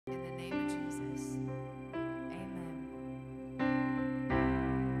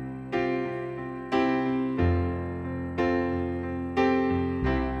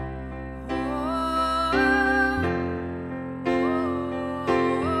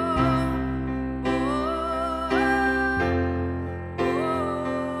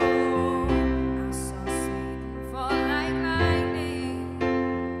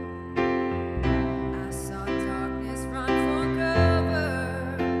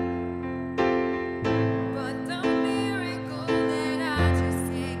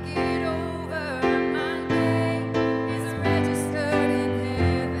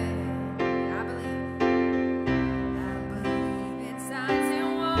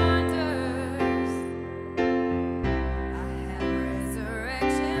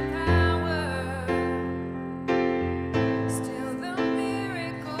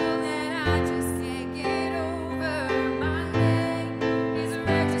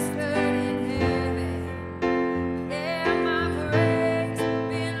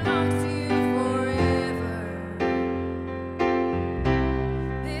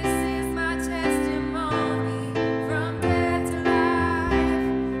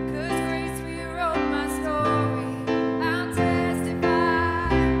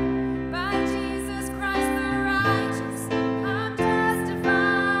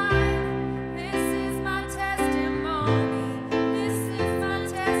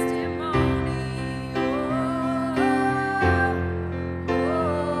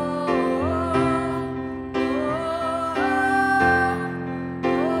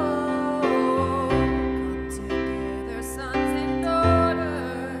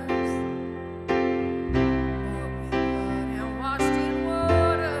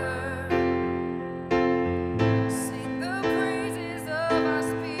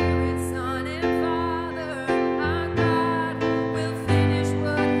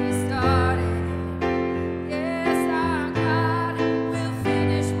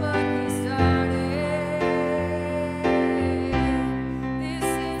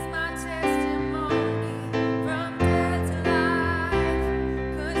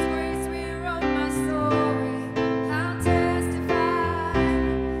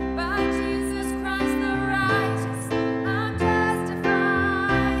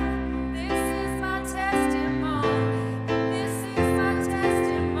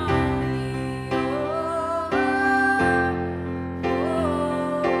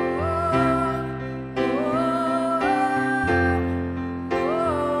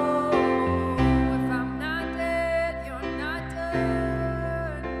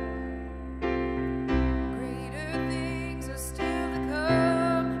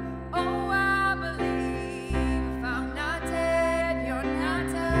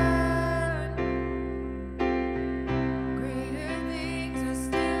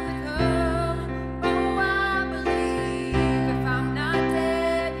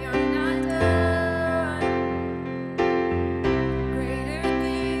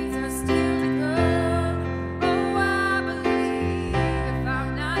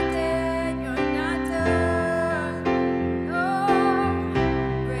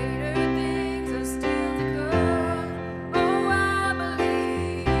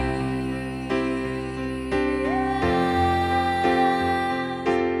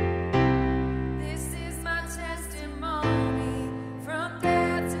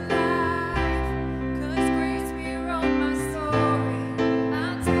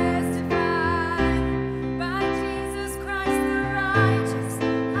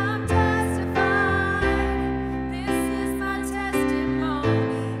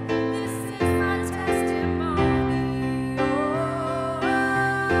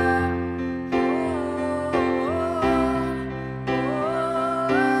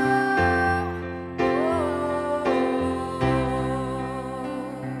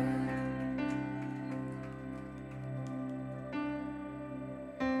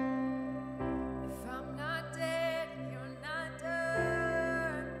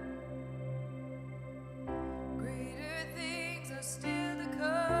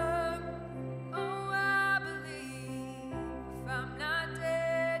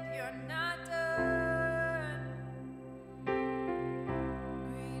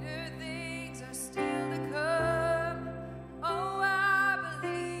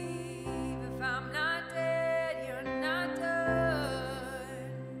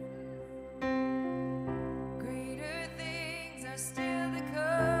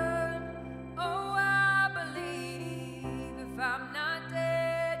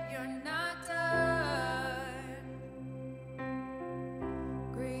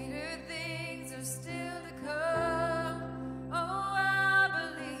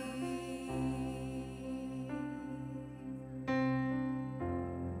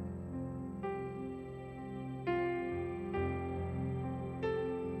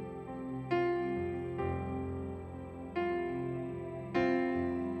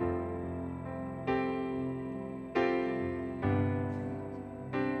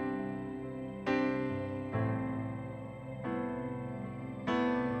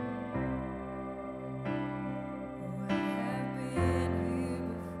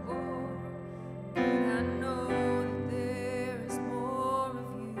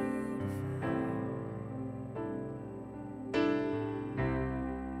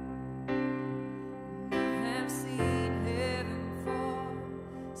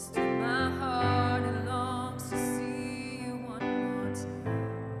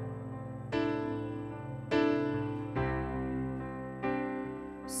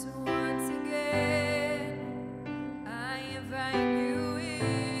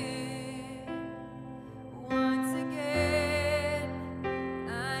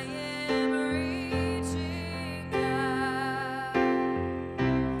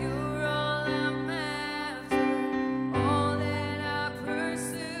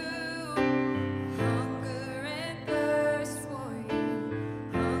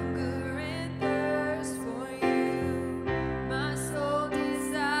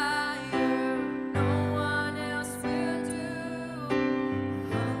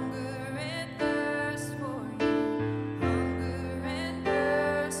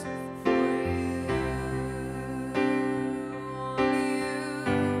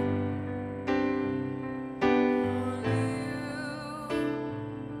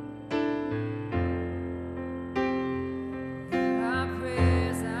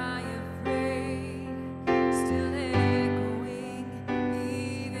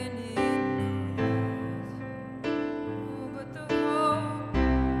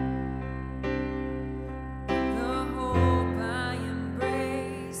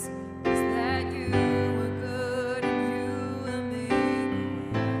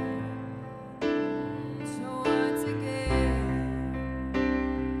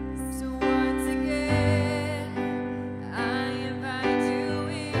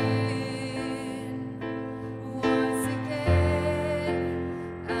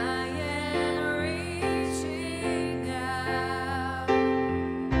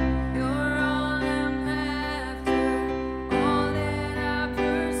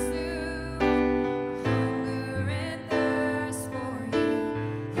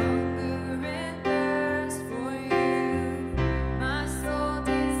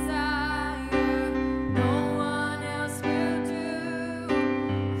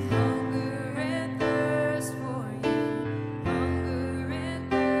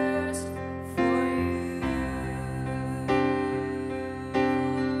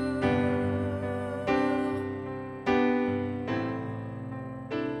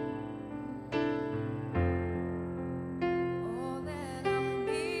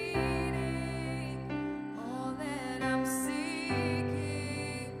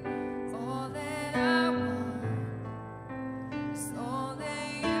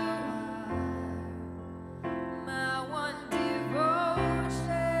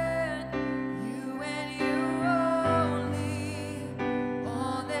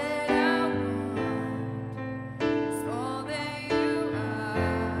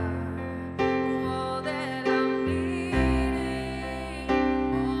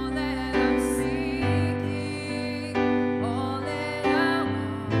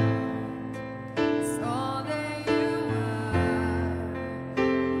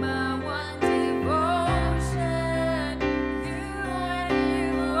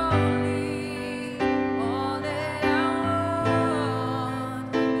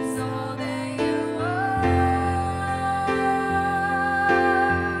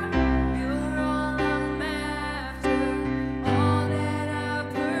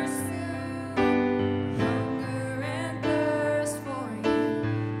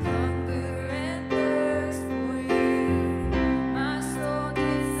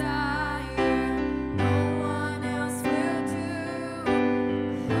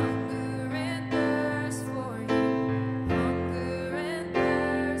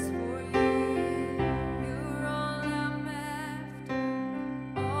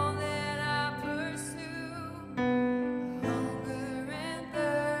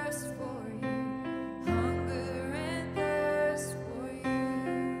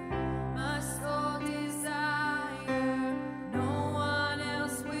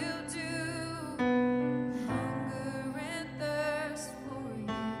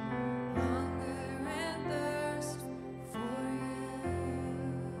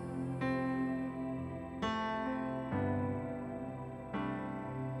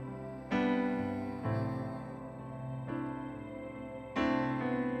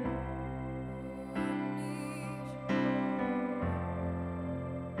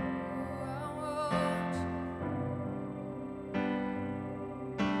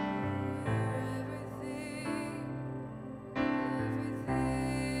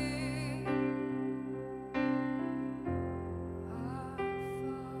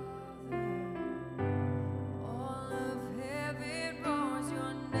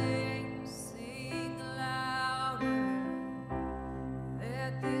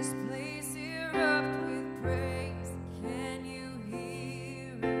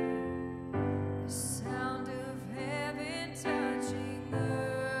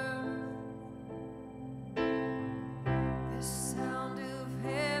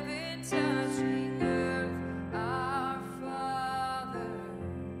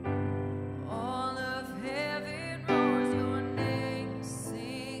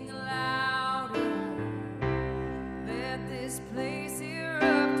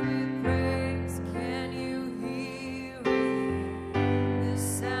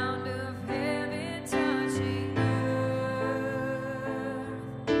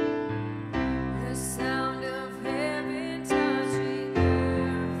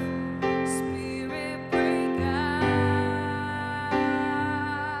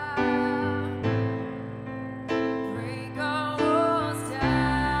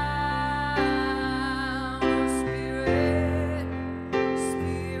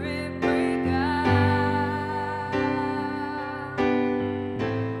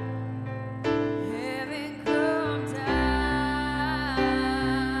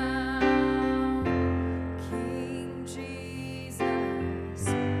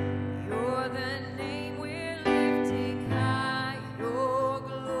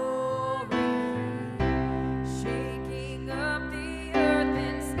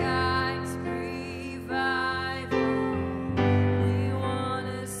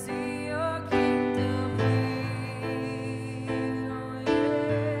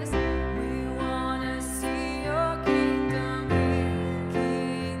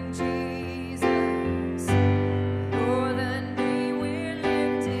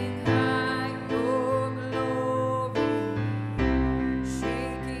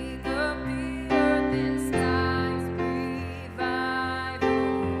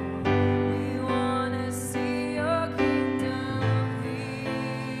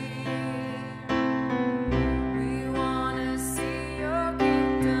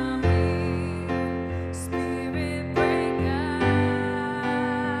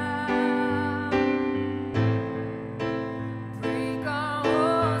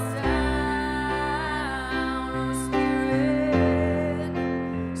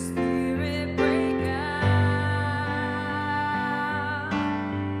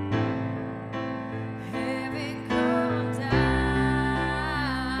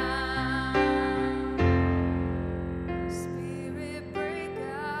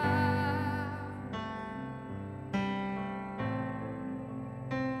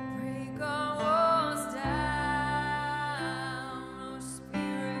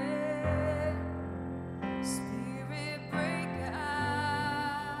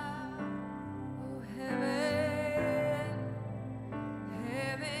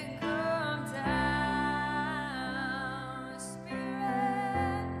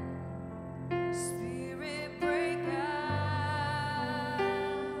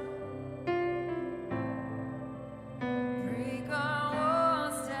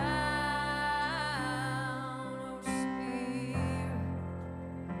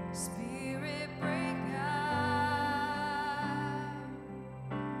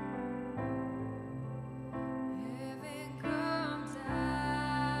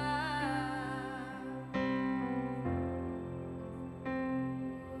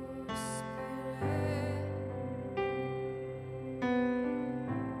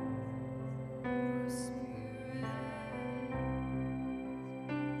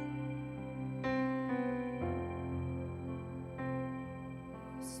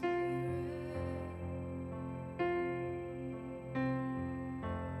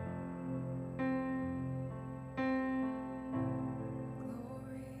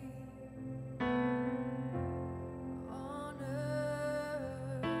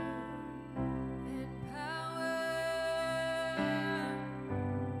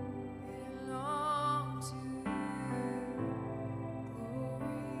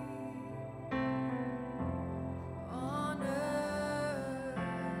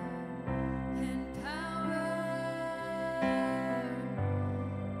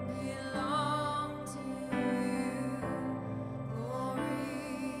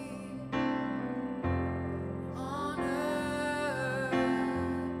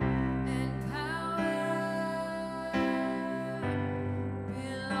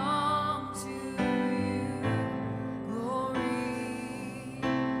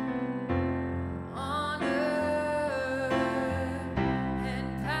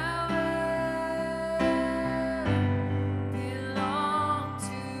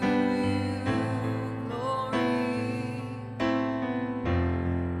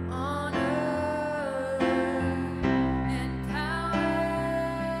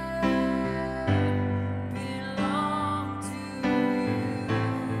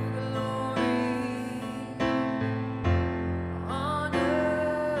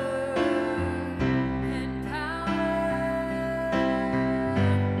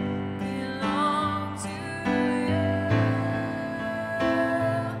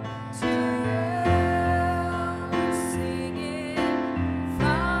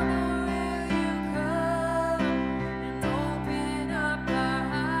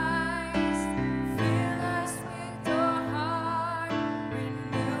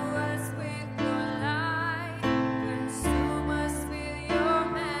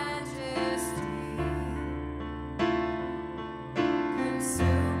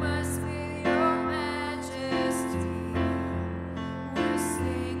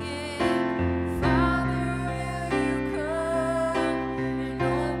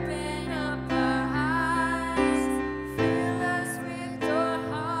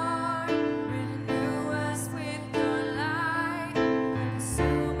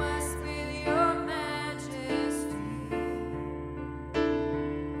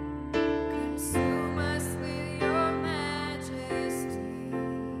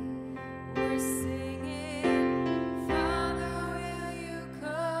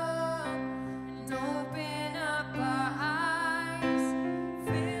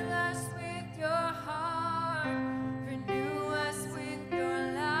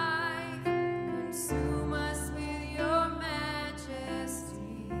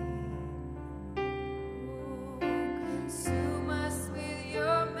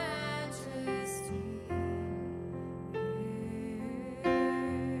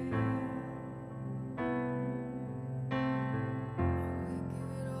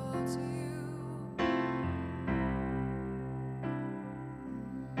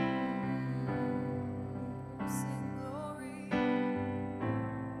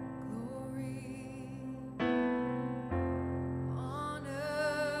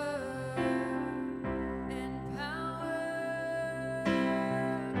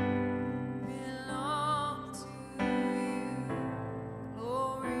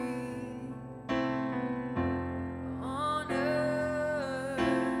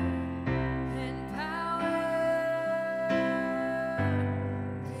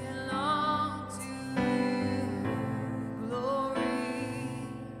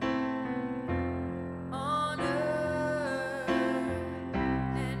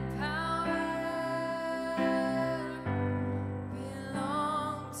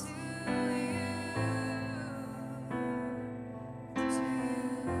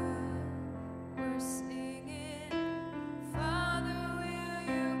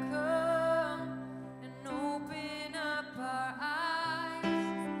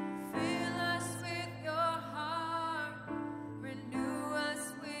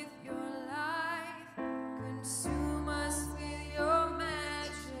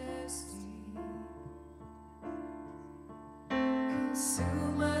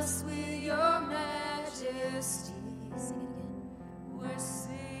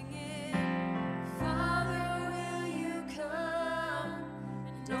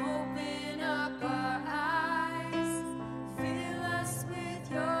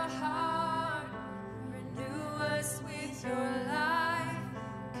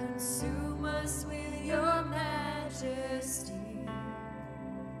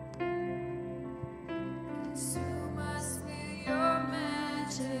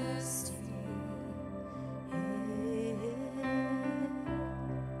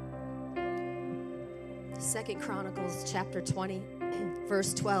2 Chronicles chapter 20,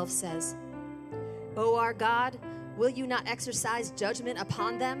 verse 12 says, O our God, will you not exercise judgment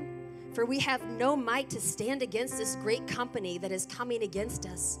upon them? For we have no might to stand against this great company that is coming against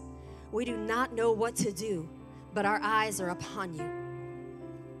us. We do not know what to do, but our eyes are upon you.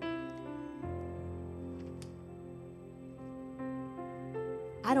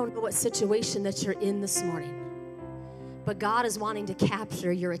 I don't know what situation that you're in this morning, but God is wanting to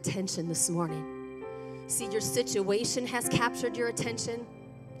capture your attention this morning. See, your situation has captured your attention.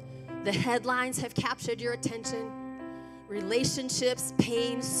 The headlines have captured your attention. Relationships,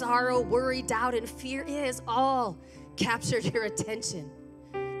 pain, sorrow, worry, doubt, and fear, it has all captured your attention.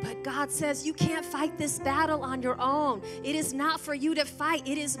 But God says you can't fight this battle on your own. It is not for you to fight.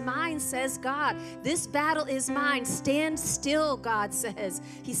 It is mine, says God. This battle is mine. Stand still, God says.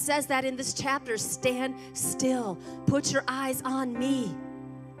 He says that in this chapter. Stand still. Put your eyes on me.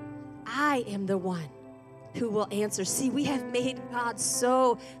 I am the one who will answer. See, we have made God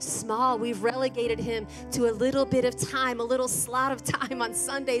so small. We've relegated him to a little bit of time, a little slot of time on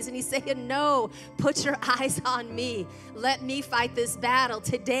Sundays. And he's saying, no, put your eyes on me. Let me fight this battle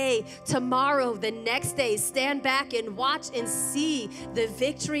today, tomorrow, the next day. Stand back and watch and see the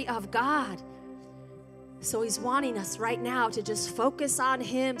victory of God. So he's wanting us right now to just focus on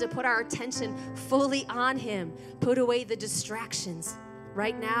him, to put our attention fully on him. Put away the distractions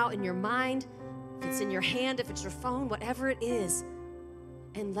right now in your mind. If it's in your hand, if it's your phone, whatever it is,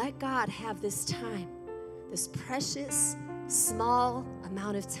 and let God have this time, this precious, small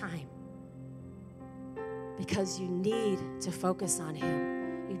amount of time, because you need to focus on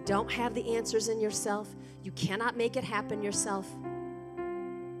him. You don't have the answers in yourself. You cannot make it happen yourself,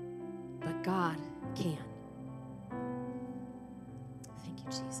 but God can. Thank you,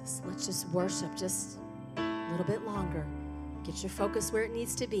 Jesus. Let's just worship just a little bit longer. Get your focus where it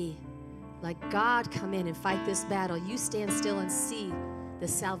needs to be. Let God come in and fight this battle. You stand still and see the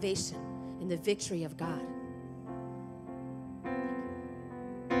salvation and the victory of God.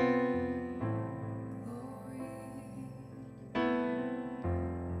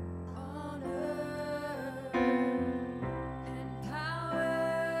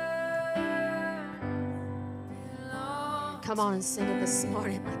 Come on and sing it this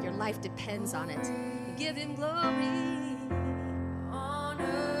morning like your life depends on it. Give him glory.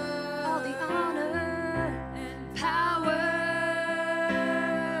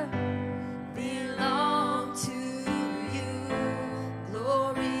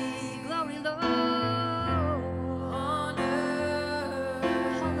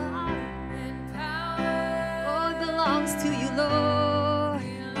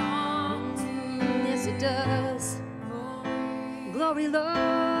 Glory, Lord,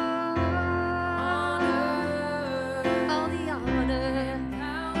 all the honor.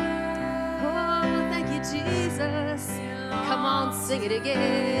 Oh, thank you, Jesus. Come on, sing it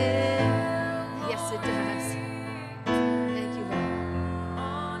again. Yes, it does. Thank you, Lord.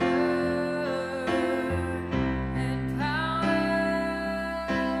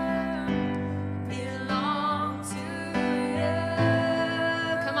 Belong to you.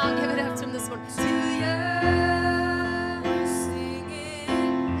 Come on, give it up to him this morning. To you.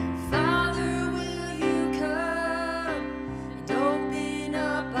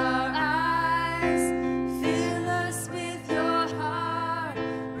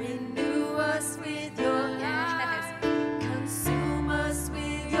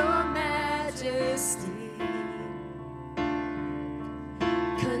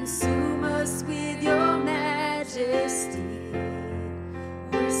 Consume us with your majesty.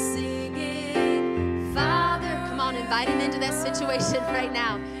 We're singing, Father. Come on, invite him into that situation right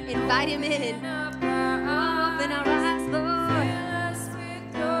now. Invite him in. Open our eyes, Lord. Fill us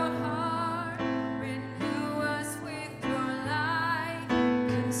with your heart. Renew us with your light.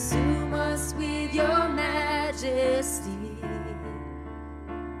 Consume us with your majesty.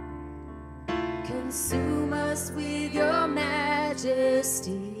 Consume us with your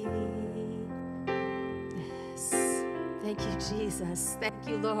majesty. Yes. Thank you, Jesus. Thank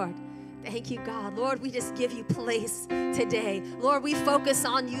you, Lord. Thank you, God. Lord, we just give you place today. Lord, we focus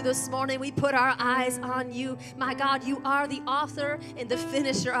on you this morning. We put our eyes on you. My God, you are the author and the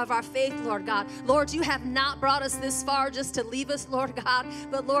finisher of our faith, Lord God. Lord, you have not brought us this far just to leave us, Lord God.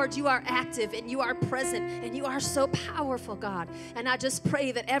 But Lord, you are active and you are present and you are so powerful, God. And I just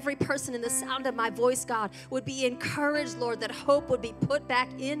pray that every person in the sound of my voice, God, would be encouraged, Lord, that hope would be put back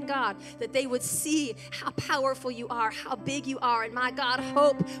in, God, that they would see how powerful you are, how big you are. And my God,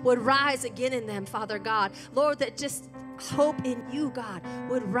 hope would rise again in them, Father God. Lord, that just hope in you, God,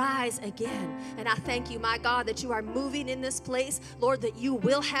 would rise again. And I thank you, my God, that you are moving in this place. Lord, that you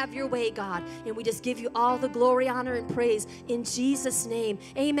will have your way, God. And we just give you all the glory, honor, and praise in Jesus' name.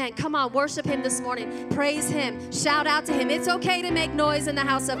 Amen. Come on, worship him this morning. Praise him. Shout out to him. It's okay to make noise in the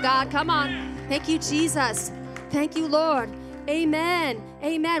house of God. Come on. Thank you, Jesus. Thank you, Lord. Amen.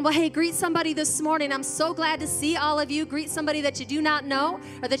 Amen. Well, hey, greet somebody this morning. I'm so glad to see all of you. Greet somebody that you do not know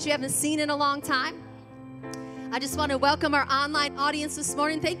or that you haven't seen in a long time. I just want to welcome our online audience this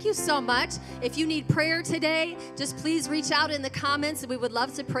morning. Thank you so much. If you need prayer today, just please reach out in the comments and we would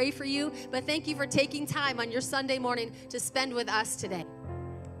love to pray for you. But thank you for taking time on your Sunday morning to spend with us today.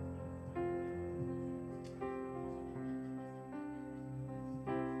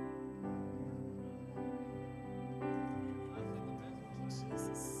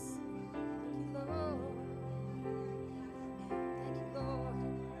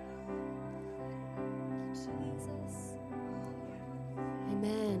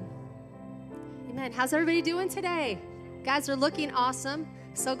 How's everybody doing today? Guys are looking awesome.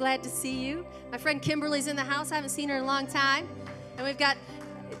 So glad to see you. My friend Kimberly's in the house. I haven't seen her in a long time. And we've got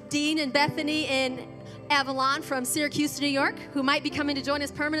Dean and Bethany in Avalon from Syracuse, New York, who might be coming to join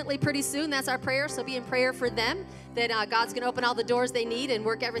us permanently pretty soon. That's our prayer. So be in prayer for them, that God's going to open all the doors they need and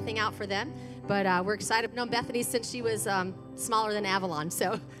work everything out for them. But we're excited. I've known Bethany since she was smaller than Avalon.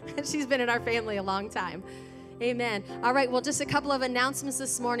 So she's been in our family a long time. Amen. All right. Well, just a couple of announcements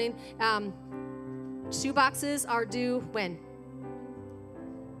this morning. Shoeboxes are due when?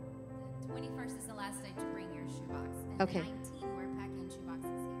 21st is the last day to bring your shoebox. And okay. The 19th, we're packing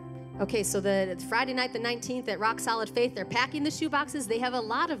shoeboxes here. Okay, so the Friday night, the 19th at Rock Solid Faith, they're packing the shoeboxes. They have a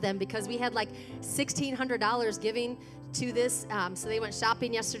lot of them because we had like $1,600 giving to this. So they went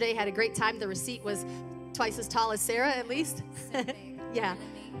shopping yesterday, had a great time. The receipt was twice as tall as Sarah, at least. So big. Yeah.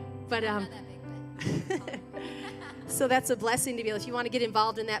 But not that big, but so that's a blessing to be able. If you want to get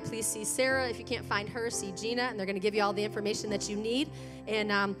involved in that, please see Sarah. If you can't find her, see Gina, and they're going to give you all the information that you need.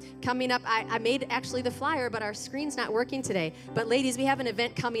 And coming up, I made actually the flyer, but our screen's not working today. But ladies, we have an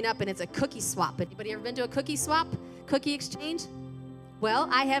event coming up, and it's a cookie swap. Anybody ever been to a cookie swap, cookie exchange? Well,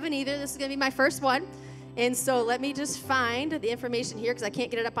 I haven't either. This is going to be my first one. And so let me just find the information here because I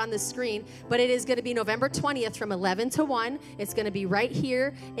can't get it up on the screen. But it is going to be November 20th from 11 to 1. It's going to be right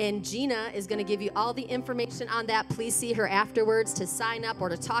here. And Gina is going to give you all the information on that. Please see her afterwards to sign up or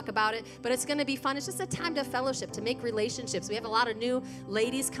to talk about it. But it's going to be fun. It's just a time to fellowship, to make relationships. We have a lot of new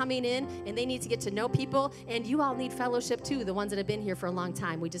ladies coming in, and they need to get to know people. And you all need fellowship too, the ones that have been here for a long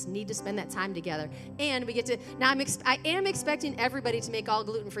time. We just need to spend that time together. And we get to, now I am expecting everybody to make all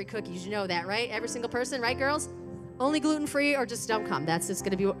gluten-free cookies. You know that, right? Every single person. Right, girls? Only gluten-free or just don't come. That's just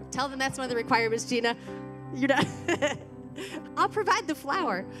going to be, tell them that's one of the requirements, Gina. You're not. I'll provide the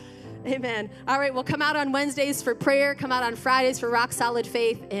flour. Amen. All right, well, come out on Wednesdays for prayer. Come out on Fridays for Rock Solid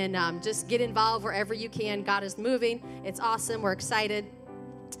Faith. And just get involved wherever you can. God is moving. It's awesome. We're excited.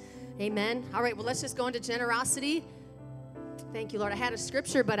 Amen. All right, well, let's just go into generosity. Thank you, Lord. I had a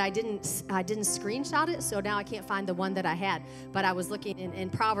scripture, but I didn't screenshot it, so now I can't find the one that I had. But I was looking in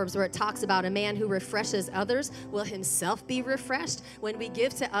Proverbs where it talks about a man who refreshes others will himself be refreshed. When we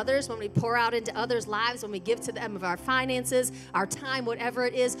give to others, when we pour out into others' lives, when we give to them of our finances, our time, whatever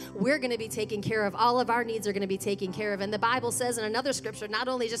it is, we're going to be taken care of. All of our needs are going to be taken care of. And the Bible says in another scripture, not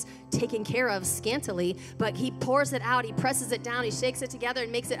only just taken care of scantily, but he pours it out, he presses it down, he shakes it together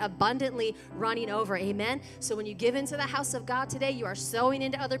and makes it abundantly running over. Amen? So when you give into the house of God today, you are sowing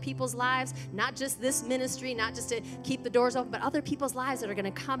into other people's lives, not just this ministry, not just to keep the doors open, but other people's lives that are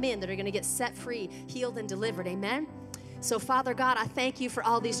going to come in, that are going to get set free, healed, and delivered. Amen? So, Father God, I thank you for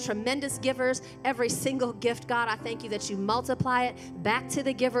all these tremendous givers, every single gift, God. I thank you that you multiply it back to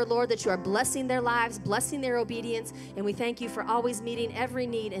the giver, Lord, that you are blessing their lives, blessing their obedience, and we thank you for always meeting every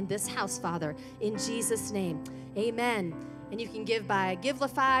need in this house, Father, in Jesus' name. Amen. And you can give by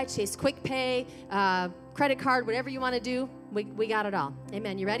Givelify, Chase Quick Pay, credit card, whatever you want to do. We got it all.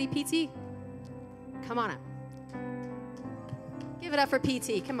 Amen. You ready, PT? Come on up. Give it up for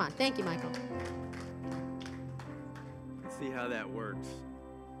PT. Come on. Thank you, Michael. Let's see how that works.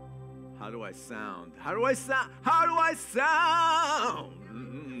 How do I sound? How do I sound? How do I sound?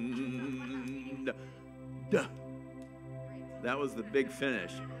 Duh. That was the big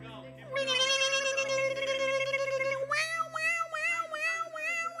finish.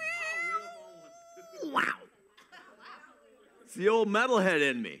 Wow. It's the old metalhead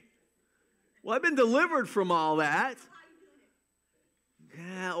in me. Well, I've been delivered from all that.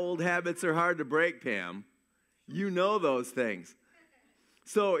 Yeah, old habits are hard to break, Pam. You know those things.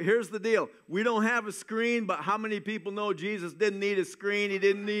 So here's the deal. We don't have a screen, but how many people know Jesus didn't need a screen? He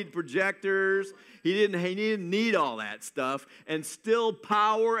didn't need projectors. He didn't need all that stuff. And still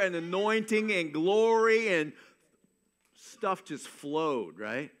power and anointing and glory and stuff just flowed,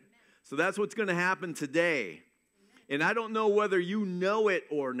 right? So that's what's going to happen today. And I don't know whether you know it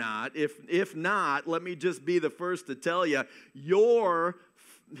or not. If not, let me just be the first to tell you,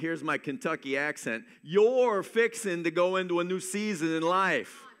 here's my Kentucky accent, you're fixing to go into a new season in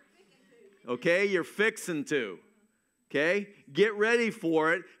life. Okay? You're fixing to. Okay? Get ready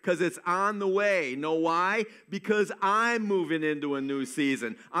for it because it's on the way. Know why? Because I'm moving into a new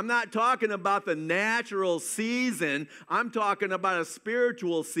season. I'm not talking about the natural season. I'm talking about a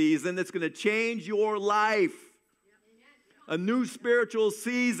spiritual season that's going to change your life. A new spiritual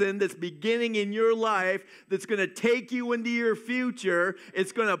season that's beginning in your life that's going to take you into your future.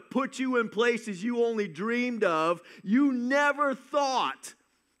 It's going to put you in places you only dreamed of. You never thought.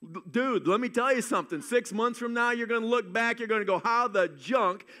 Dude, let me tell you something. 6 months from now, you're going to look back. You're going to go, how the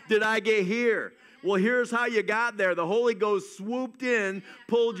junk did I get here? Well, here's how you got there. The Holy Ghost swooped in,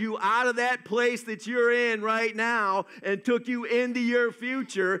 pulled you out of that place that you're in right now, and took you into your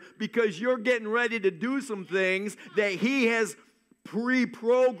future because you're getting ready to do some things that He has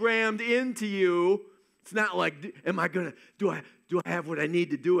pre-programmed into you. It's not like, do I have what I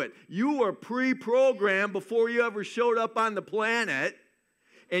need to do it? You were pre-programmed before you ever showed up on the planet.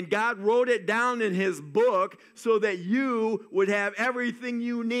 And God wrote it down in His book so that you would have everything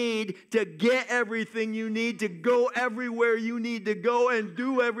you need to get everything you need to go everywhere you need to go and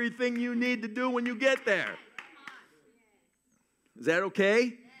do everything you need to do when you get there. Is that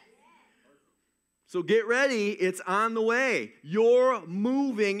okay? So get ready. It's on the way. You're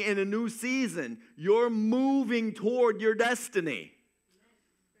moving in a new season. You're moving toward your destiny.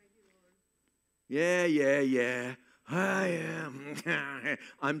 Yeah. I am.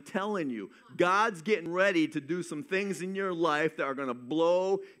 I'm telling you, God's getting ready to do some things in your life that are going to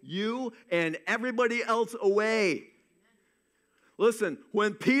blow you and everybody else away. Listen,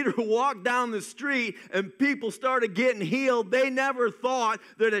 when Peter walked down the street and people started getting healed, they never thought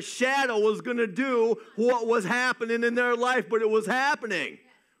that a shadow was going to do what was happening in their life, but it was happening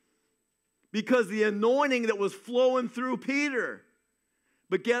because the anointing that was flowing through Peter.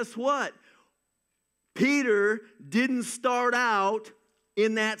 But guess what? Peter didn't start out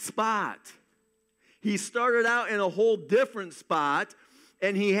in that spot. He started out in a whole different spot,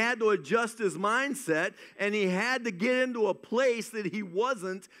 and he had to adjust his mindset, and he had to get into a place that he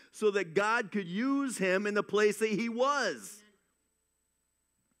wasn't so that God could use him in the place that he was.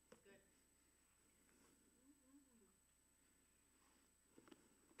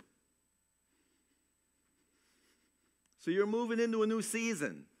 So you're moving into a new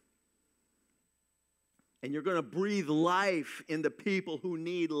season. And you're going to breathe life into people who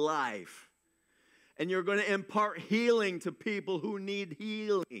need life. And you're going to impart healing to people who need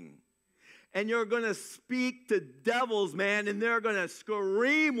healing. And you're going to speak to devils, man, and they're going to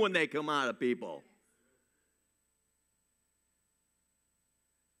scream when they come out of people.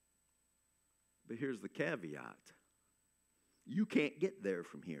 But here's the caveat. You can't get there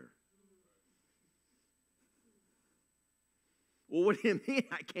from here. Well, what do you mean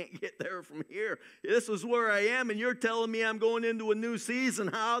I can't get there from here? This is where I am, and you're telling me I'm going into a new season.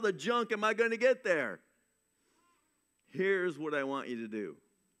 How the junk am I going to get there? Here's what I want you to do.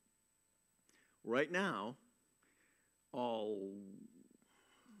 Right now, all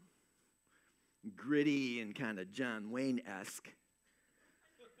gritty and kind of John Wayne-esque.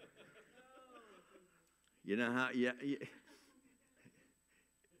 You know how... Yeah.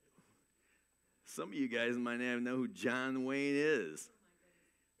 Some of you guys might not even know who John Wayne is.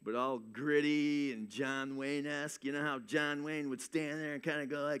 But all gritty and John Wayne-esque. You know how John Wayne would stand there and kind of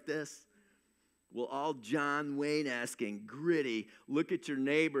go like this? Well, all John Wayne-esque and gritty. Look at your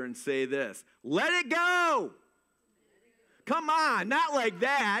neighbor and say this. Let it go! Come on, not like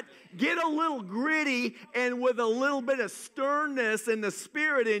that. Get a little gritty and with a little bit of sternness in the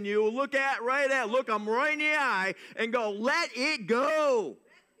spirit in you. Look them right in the eye and go, let it go.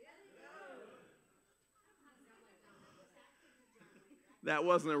 That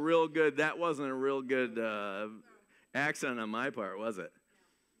wasn't a real good accent on my part, was it?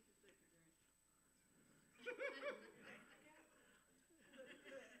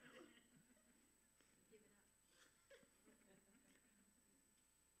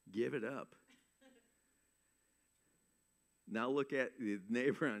 Give it up. Now look at the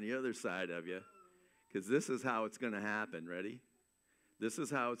neighbor on the other side of you, because this is how it's going to happen. Ready? This is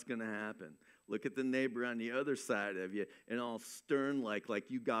how it's going to happen. Look at the neighbor on the other side of you and all stern like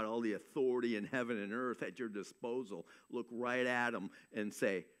you got all the authority in heaven and earth at your disposal. Look right at them and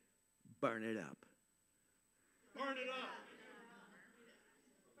say, burn it up. Burn it up.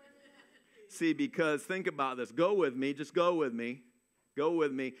 See, because think about this. Go with me. Just go with me. Go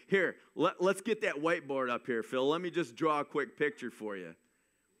with me. Here, let's get that whiteboard up here, Phil. Let me just draw a quick picture for you.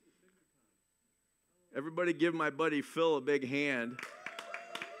 Everybody give my buddy Phil a big hand.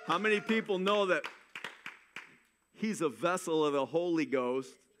 How many people know that he's a vessel of the Holy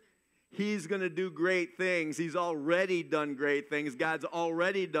Ghost? He's going to do great things. He's already done great things. God's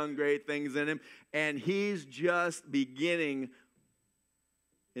already done great things in him. And he's just beginning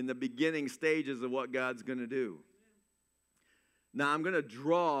in the beginning stages of what God's going to do. Now, I'm going to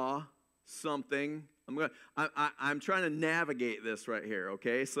draw something. I'm trying to navigate this right here,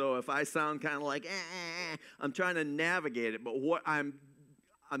 okay? So if I sound kind of like, I'm trying to navigate it. But what I'm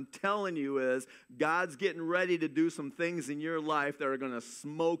telling you is God's getting ready to do some things in your life that are going to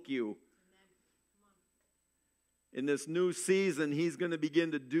smoke you. In this new season, he's going to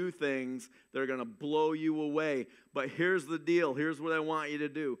begin to do things that are going to blow you away. But here's the deal. Here's what I want you to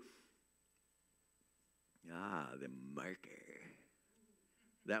do. The marker.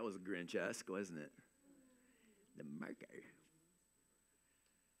 That was Grinch-esque, wasn't it? The marker.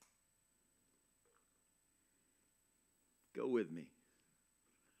 Go with me.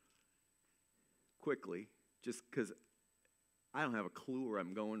 Quickly, just because I don't have a clue where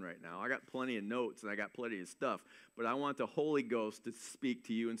I'm going right now. I got plenty of notes and I got plenty of stuff, but I want the Holy Ghost to speak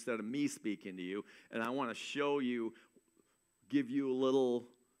to you instead of me speaking to you, and I want to show you, give you a little,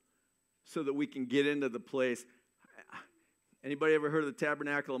 so that we can get into the place. Anybody ever heard of the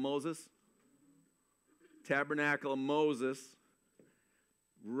Tabernacle of Moses? Tabernacle of Moses,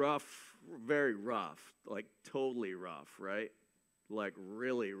 rough, very rough, like totally rough, right? Like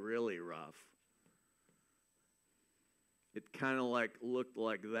really, really rough. It kind of like looked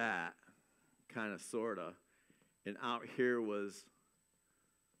like that, kind of, sort of. And out here was,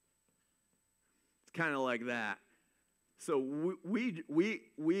 it's kind of like that. So we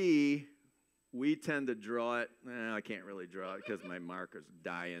tend to draw it. I can't really draw it because my marker's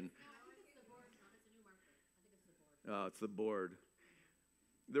dying. Oh, it's the board.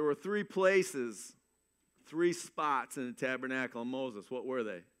 There were 3 places, 3 spots in the Tabernacle of Moses. What were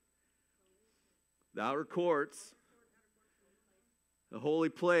they? The outer courts, the holy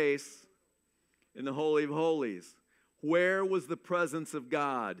place, and the Holy of Holies. Where was the presence of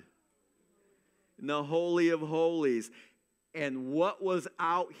God? In the Holy of Holies. And what was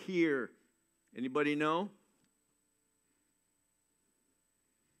out here? Anybody know?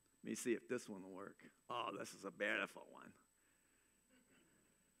 Let me see if this one will work. Oh, this is a beautiful one.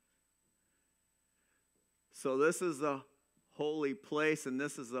 So this is the holy place, and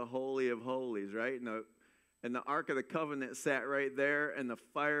this is the Holy of Holies, right? And the Ark of the Covenant sat right there, and the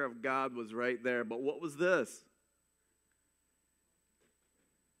fire of God was right there. But what was this?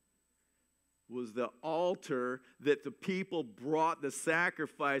 Was the altar that the people brought the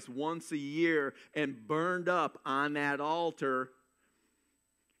sacrifice once a year and burned up on that altar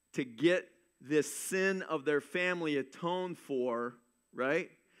to get this sin of their family atoned for, right?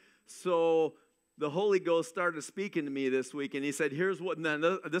 So the Holy Ghost started speaking to me this week, and he said, here's what,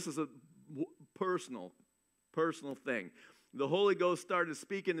 now this is a personal thing. The Holy Ghost started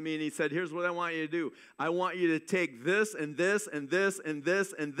speaking to me, and he said, here's what I want you to do. I want you to take this and this and this and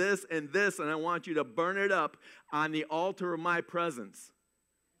this and this and this, and I want you to burn it up on the altar of my presence.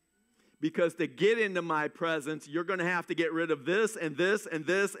 Because to get into my presence, you're going to have to get rid of this and this and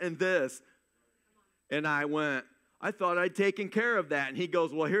this and this. And I went, I thought I'd taken care of that. And he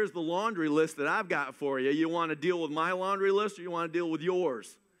goes, well, here's the laundry list that I've got for you. You want to deal with my laundry list, or you want to deal with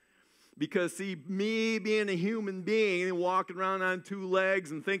yours? Because, see, me being a human being and walking around on 2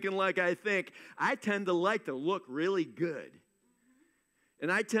 legs and thinking like I think, I tend to like to look really good.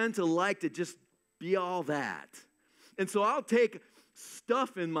 And I tend to like to just be all that. And so I'll take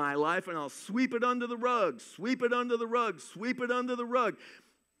stuff in my life and I'll sweep it under the rug, sweep it under the rug, sweep it under the rug.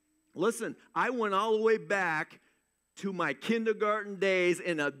 Listen, I went all the way back to my kindergarten days,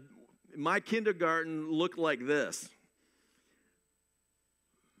 and my kindergarten looked like this.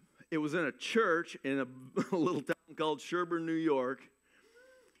 It was in a church in a little town called Sherburne, New York.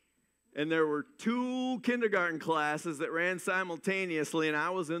 And there were 2 kindergarten classes that ran simultaneously, and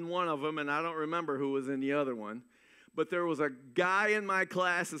I was in one of them, and I don't remember who was in the other one. But there was a guy in my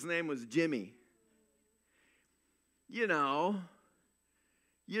class, his name was Jimmy. You know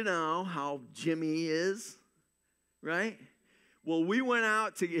how Jimmy is, right? Well, we went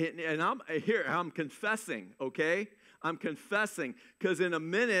out to, and I'm confessing, okay? I'm confessing, because in a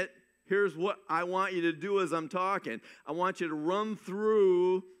minute, here's what I want you to do as I'm talking. I want you to run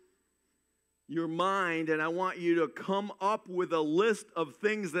through your mind, and I want you to come up with a list of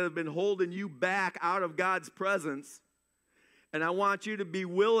things that have been holding you back out of God's presence. And I want you to be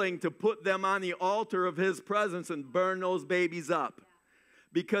willing to put them on the altar of His presence and burn those babies up.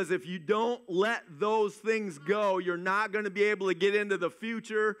 Because if you don't let those things go, you're not going to be able to get into the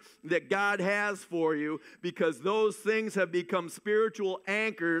future that God has for you, because those things have become spiritual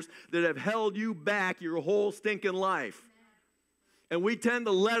anchors that have held you back your whole stinking life. And we tend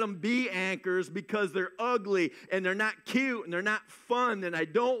to let them be anchors because they're ugly and they're not cute and they're not fun, and I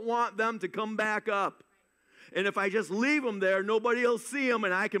don't want them to come back up. And if I just leave them there, nobody will see them,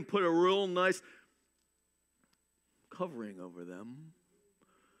 and I can put a real nice covering over them.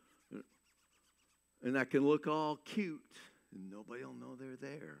 And I can look all cute, and nobody will know they're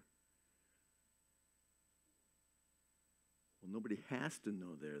there. Well, nobody has to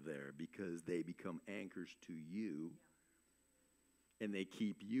know they're there, because they become anchors to you, and they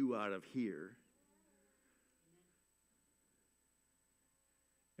keep you out of here.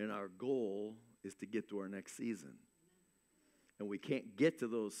 And our goal is to get to our next season. And we can't get to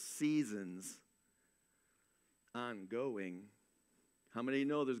those seasons ongoing. How many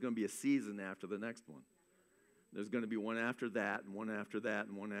know there's going to be a season after the next one? There's going to be one after that, and one after that,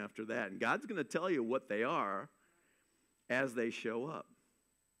 and one after that. And God's going to tell you what they are as they show up.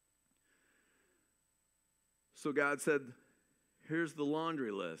 So God said, here's the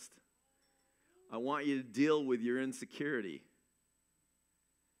laundry list. I want you to deal with your insecurity.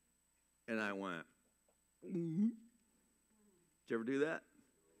 And I went, mm-hmm. Did you ever do that?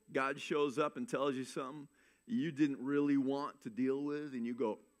 God shows up and tells you something you didn't really want to deal with, and you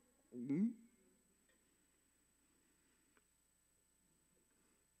go, mm-hmm.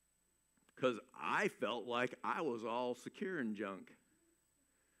 Because I felt like I was all secure in junk.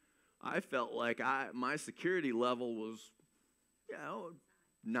 I felt like my security level was,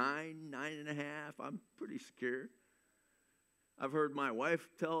 9.5. I'm pretty secure. I've heard my wife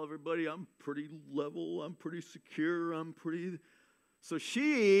tell everybody, I'm pretty level, I'm pretty secure, So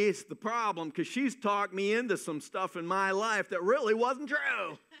she's the problem, because she's talked me into some stuff in my life that really wasn't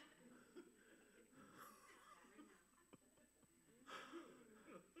true.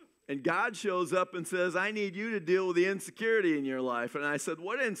 And God shows up and says, I need you to deal with the insecurity in your life. And I said,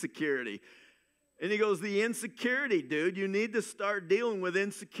 what insecurity? And he goes, the insecurity, dude. You need to start dealing with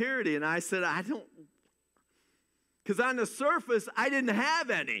insecurity. And I said, I don't. Because on the surface, I didn't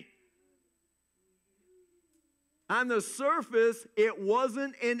have any. On the surface, it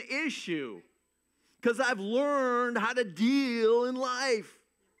wasn't an issue. Because I've learned how to deal in life.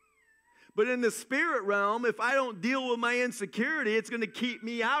 But in the spirit realm, if I don't deal with my insecurity, it's going to keep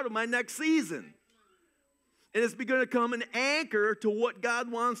me out of my next season. And it's going to become an anchor to what God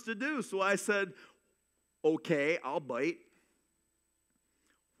wants to do. So I said, okay, I'll bite.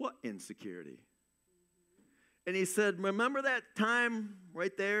 What insecurity? And he said, remember that time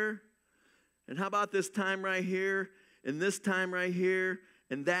right there? And how about this time right here? And this time right here?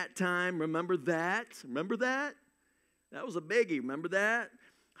 And that time? Remember that? Remember that? That was a biggie. Remember that?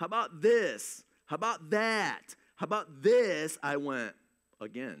 How about this? How about that? How about this? I went,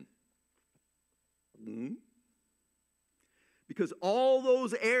 again. Mm-hmm. Because all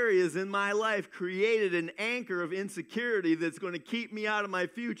those areas in my life created an anchor of insecurity that's going to keep me out of my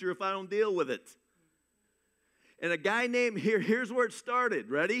future if I don't deal with it. And a guy named, here's where it started.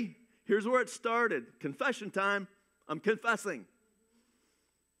 Ready? Here's where it started. Confession time. I'm confessing.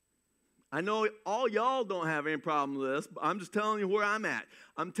 I know all y'all don't have any problem with this, but I'm just telling you where I'm at.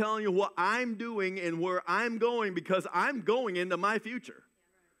 I'm telling you what I'm doing and where I'm going, because I'm going into my future.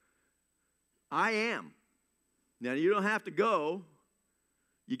 I am. Now, you don't have to go.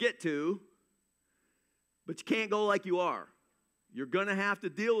 You get to. But you can't go like you are. You're going to have to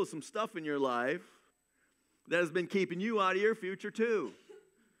deal with some stuff in your life that has been keeping you out of your future too.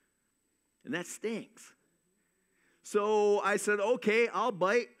 And that stinks. So I said, okay, I'll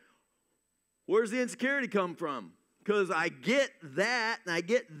bite. Where's the insecurity come from? Because I get that and I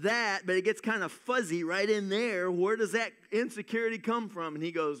get that, but it gets kind of fuzzy right in there. Where does that insecurity come from? And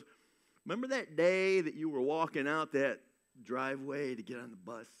he goes, remember that day that you were walking out that driveway to get on the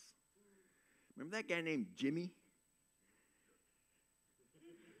bus? Remember that guy named Jimmy?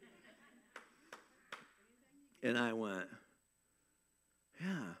 And I went,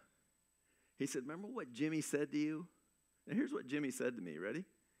 yeah. He said, remember what Jimmy said to you? And here's what Jimmy said to me. Ready?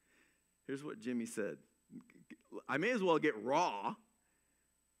 Here's what Jimmy said. I may as well get raw,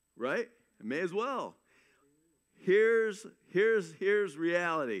 right? I may as well. Here's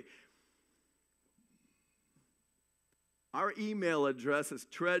reality. Our email address is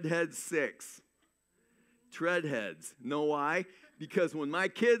treadhead6. Treadheads. Know why? Because when my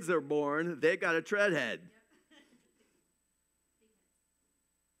kids are born, they got a treadhead.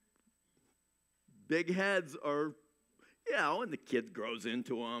 Big heads are, and the kid grows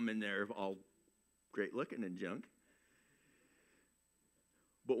into them and they're all great looking and junk.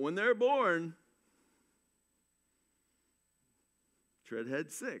 But when they're born,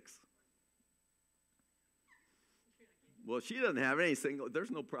 Treadhead 6. Well, she doesn't have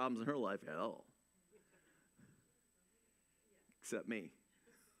there's no problems in her life at all. Except me.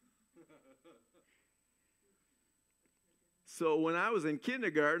 So when I was in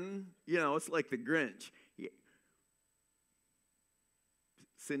kindergarten, it's like the Grinch.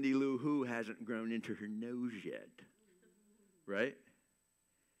 Cindy Lou Who hasn't grown into her nose yet. Right?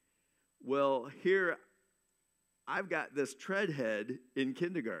 Well, here I've got this treadhead in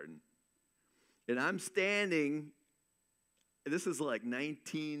kindergarten. And I'm standing, this is like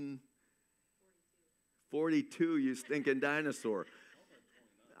 1942, you stinking dinosaur.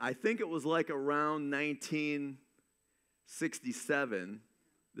 I think it was like around 1967.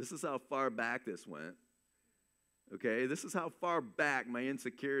 This is how far back this went. Okay, this is how far back my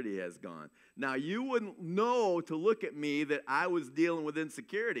insecurity has gone. Now, you wouldn't know to look at me that I was dealing with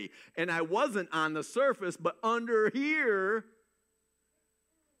insecurity. And I wasn't on the surface, but under here,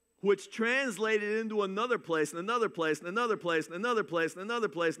 which translated into another place, and another place, and another place, and another place, and another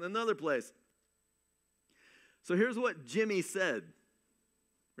place, and another place. So here's what Jimmy said.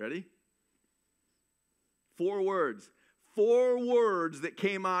 Ready? 4 words. 4 words that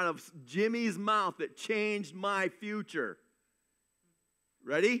came out of Jimmy's mouth that changed my future.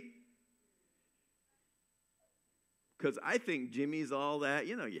 Ready? Because I think Jimmy's all that.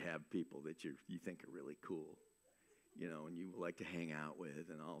 You have people that you think are really cool, and you like to hang out with,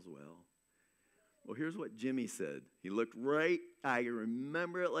 and all's well. Well, here's what Jimmy said. He looked right, I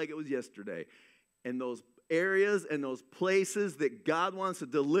remember it like it was yesterday. And those areas and those places that God wants to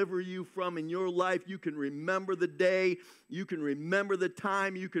deliver you from in your life, you can remember the day, you can remember the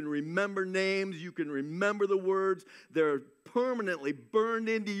time, you can remember names, you can remember the words. They're permanently burned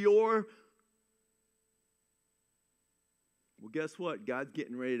into your... Well, guess what? God's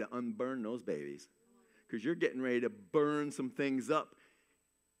getting ready to unburn those babies, because you're getting ready to burn some things up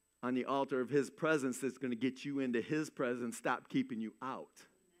on the altar of His presence that's going to get you into His presence, stop keeping you out.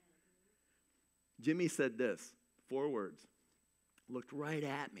 Jimmy said this, 4 words, looked right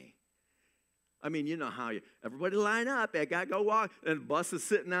at me. I mean, you know how everybody line up, I got to go walk, and the bus is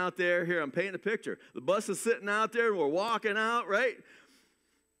sitting out there. Here, I'm painting a picture. The bus is sitting out there, and we're walking out, right?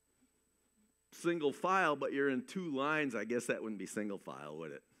 Single file, but you're in 2 lines. I guess that wouldn't be single file,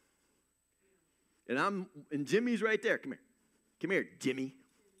 would it? And Jimmy's right there. Come here. Come here, Jimmy.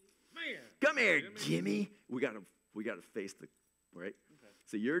 Man. Come here, Jimmy. We got to face the, right? Okay.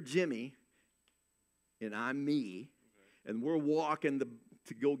 So you're Jimmy. And I'm me, and we're walking to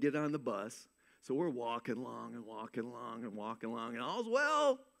go get on the bus. So we're walking along and walking along and walking along, and all's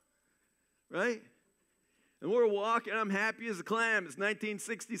well, right? And we're walking. I'm happy as a clam. It's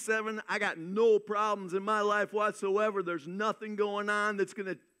 1967. I got no problems in my life whatsoever. There's nothing going on that's going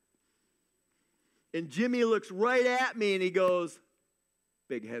to... And Jimmy looks right at me, and he goes,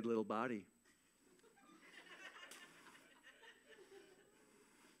 big head, little body.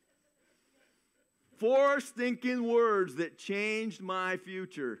 Four stinking words that changed my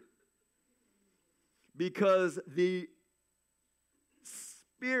future. Because the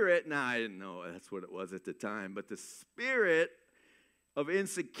spirit, now I didn't know that's what it was at the time, but the spirit of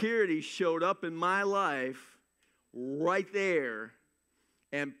insecurity showed up in my life right there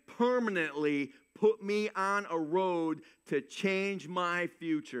and permanently put me on a road to change my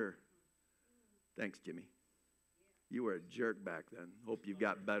future. Thanks, Jimmy. You were a jerk back then. Hope you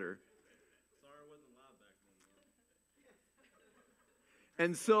got better.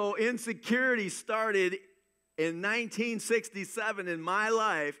 And so insecurity started in 1967 in my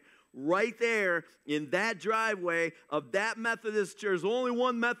life, right there in that driveway of that Methodist church. There's only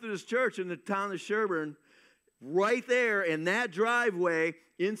one Methodist church in the town of Sherburne. Right there in that driveway,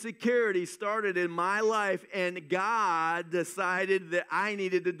 insecurity started in my life, and God decided that I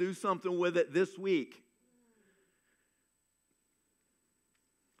needed to do something with it this week.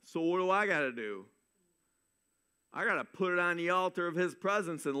 So what do I got to do? I got to put it on the altar of His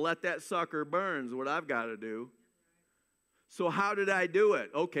presence and let that sucker burn is what I've got to do. So how did I do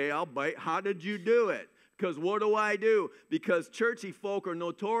it? Okay, I'll bite. How did you do it? Because what do? Because churchy folk are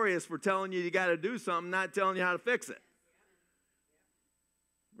notorious for telling you got to do something, not telling you how to fix it.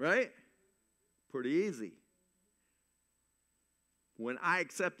 Right? Pretty easy. When I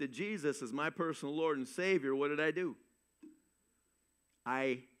accepted Jesus as my personal Lord and Savior, what did I do?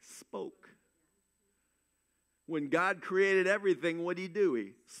 I spoke. When God created everything, what did he do?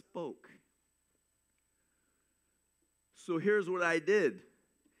 He spoke. So here's what I did.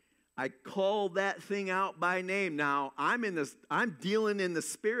 I called that thing out by name. Now, I'm dealing in the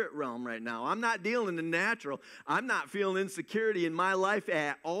spirit realm right now. I'm not dealing in the natural. I'm not feeling insecurity in my life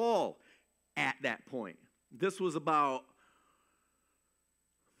at all at that point. This was about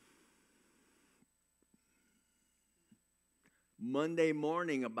Monday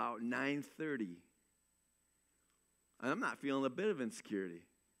morning, about 9:30. I'm not feeling a bit of insecurity.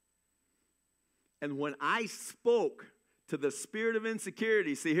 And when I spoke to the spirit of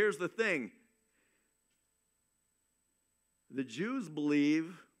insecurity, see, here's the thing. The Jews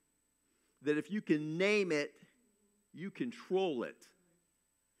believe that if you can name it, you control it.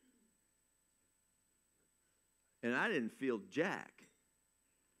 And I didn't feel jack.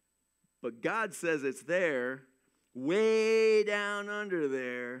 But God says it's there, way down under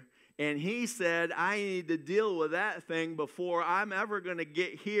there. And he said, I need to deal with that thing before I'm ever going to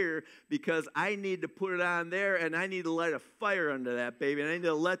get here, because I need to put it on there, and I need to light a fire under that baby. And I need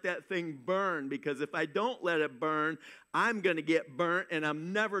to let that thing burn, because if I don't let it burn, I'm going to get burnt, and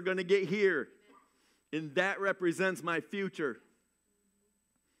I'm never going to get here. And that represents my future.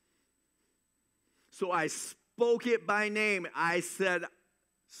 So I spoke it by name. I said,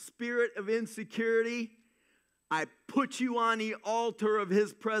 spirit of insecurity, I put you on the altar of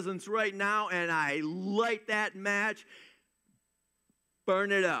his presence right now, and I light that match,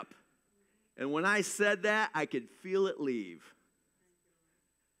 burn it up. And when I said that, I could feel it leave.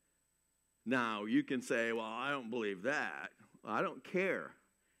 Now, you can say, well, I don't believe that. Well, I don't care.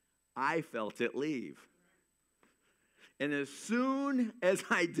 I felt it leave. And as soon as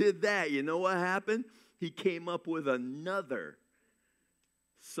I did that, you know what happened? He came up with another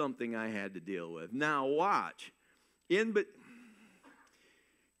something I had to deal with. Now, watch. And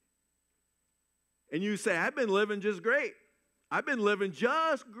you say, I've been living just great. I've been living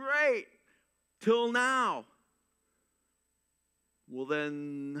just great till now. Well,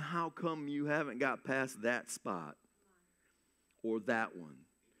 then how come you haven't got past that spot? Or that one?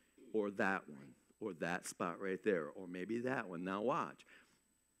 Or that one? Or that spot right there? Or maybe that one. Now watch.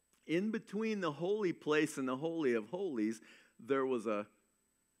 In between the holy place and the Holy of Holies, there was a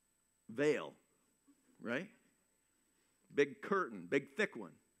veil, right? Big curtain, big thick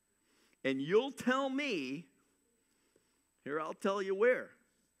one. And you'll tell me, here I'll tell you where.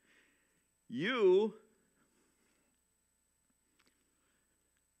 You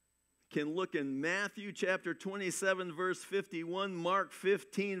can look in Matthew chapter 27, verse 51, Mark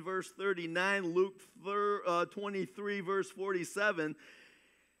 15, verse 39, Luke 23, verse 47,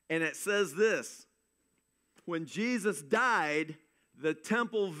 and it says this: when Jesus died, the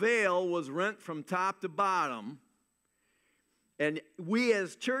temple veil was rent from top to bottom. And we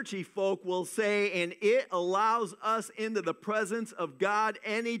as churchy folk will say, and it allows us into the presence of God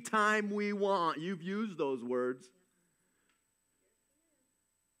anytime we want. You've used those words.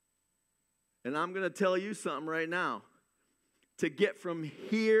 And I'm going to tell you something right now. To get from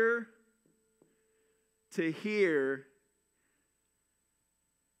here to here,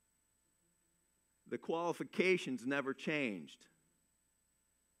 the qualifications never changed.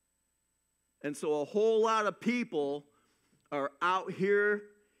 And so a whole lot of people are out here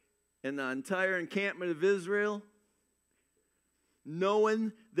in the entire encampment of Israel,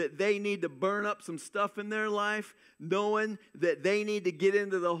 knowing that they need to burn up some stuff in their life, knowing that they need to get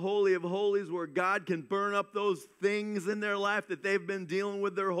into the Holy of Holies where God can burn up those things in their life that they've been dealing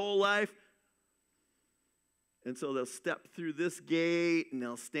with their whole life. And so they'll step through this gate and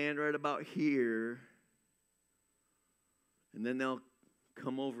they'll stand right about here. And then they'll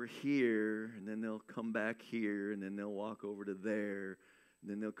come over here, and then they'll come back here, and then they'll walk over to there,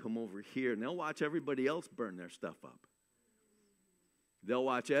 and then they'll come over here, and they'll watch everybody else burn their stuff up. They'll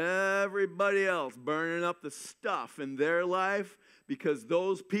watch everybody else burning up the stuff in their life because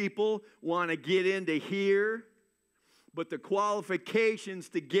those people want to get into here, but the qualifications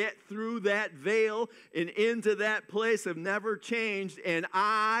to get through that veil and into that place have never changed, and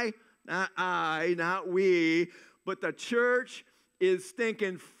not we, but the church is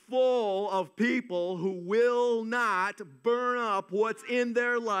stinking full of people who will not burn up what's in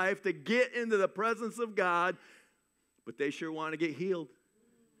their life to get into the presence of God, but they sure want to get healed.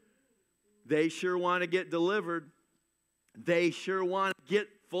 They sure want to get delivered. They sure want to get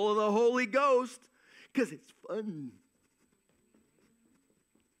full of the Holy Ghost because it's fun.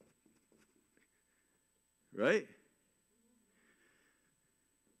 Right?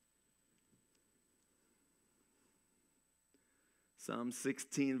 Psalm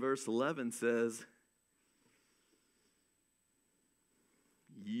 16, verse 11 says,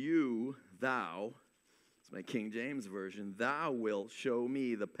 thou, it's my King James Version, thou wilt show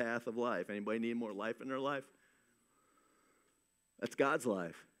me the path of life. Anybody need more life in their life? That's God's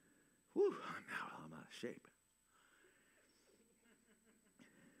life. Whew, I'm out of shape.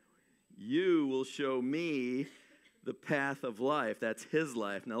 You will show me the path of life. That's his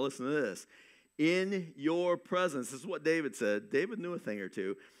life. Now listen to this. In your presence, this is what David said. David knew a thing or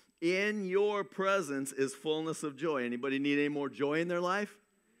two. In your presence is fullness of joy. Anybody need any more joy in their life?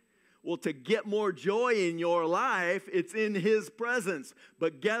 Well, to get more joy in your life, it's in his presence.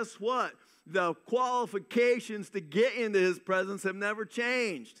 But guess what? The qualifications to get into his presence have never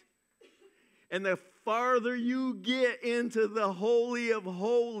changed. And the farther you get into the Holy of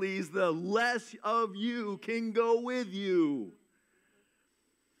Holies, the less of you can go with you.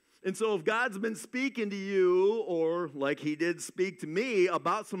 And so if God's been speaking to you, or like he did speak to me,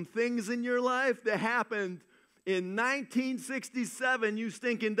 about some things in your life that happened in 1967, you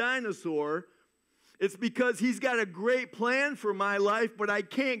stinking dinosaur, it's because he's got a great plan for my life, but I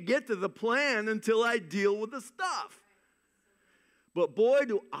can't get to the plan until I deal with the stuff. But boy,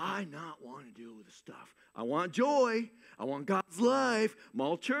 do I not want to deal with the stuff. I want joy. I want God's life. I'm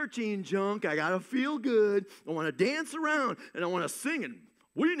all churchy and junk. I got to feel good. I want to dance around, and I want to sing, and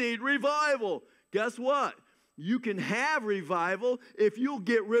we need revival. Guess what? You can have revival if you'll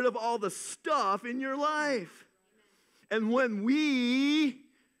get rid of all the stuff in your life. And when we,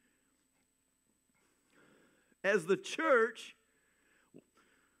 as the church,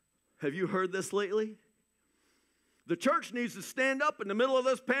 have you heard this lately? The church needs to stand up in the middle of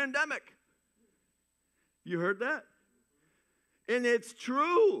this pandemic. You heard that? And it's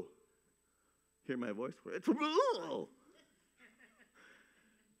true. Hear my voice? It's true.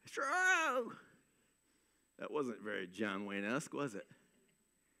 It's true. That wasn't very John Wayne-esque, was it?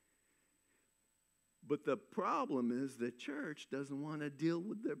 But the problem is the church doesn't want to deal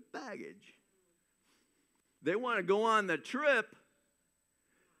with their baggage. They want to go on the trip,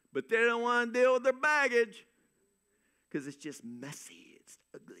 but they don't want to deal with their baggage because it's just messy, it's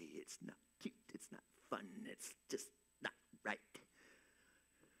ugly, it's not cute, it's not fun, it's just not right.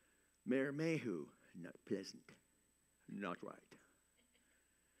 Mayor Mayhew, not pleasant, not right.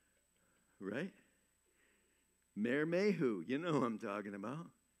 Right? Mayor Mayhew, you know who I'm talking about.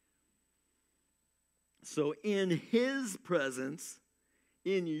 So in his presence,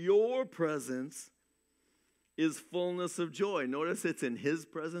 in your presence, is fullness of joy. Notice it's in his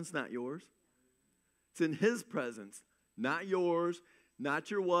presence, not yours. It's in his presence, not yours, not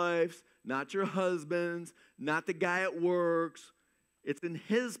your wife's, not your husband's, not the guy at work's. It's in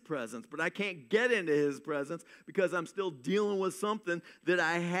his presence, but I can't get into his presence because I'm still dealing with something that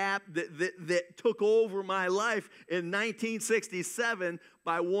I have that took over my life in 1967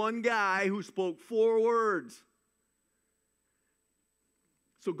 by one guy who spoke 4 words.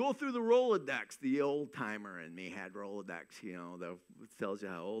 So go through the Rolodex. The old-timer in me had Rolodex, you know, that tells you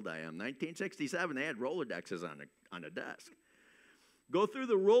how old I am. 1967, they had Rolodexes on the desk. Go through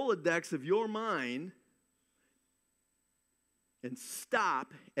the Rolodex of your mind and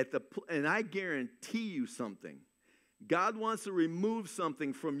stop at and I guarantee you something. God wants to remove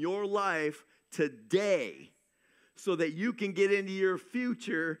something from your life today so that you can get into your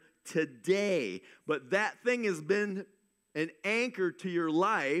future today. But that thing has been an anchor to your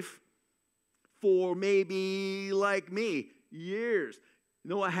life for maybe, like me, years. You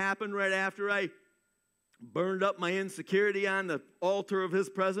know what happened right after I burned up my insecurity on the altar of his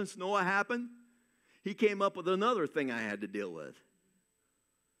presence? You know what happened? He came up with another thing I had to deal with.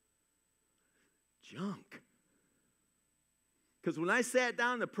 Junk. Because when I sat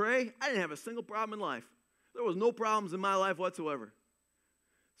down to pray, I didn't have a single problem in life. There was no problems in my life whatsoever.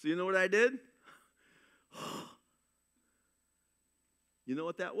 So you know what I did? You know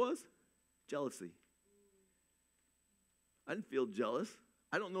what that was? Jealousy. I didn't feel jealous.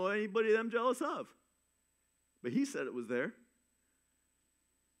 I don't know anybody that I'm jealous of. But he said it was there.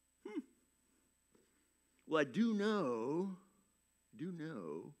 Well, I do know.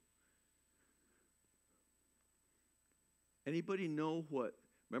 Anybody know what?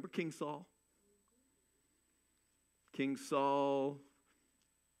 Remember King Saul? King Saul,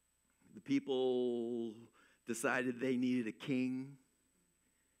 the people decided they needed a king.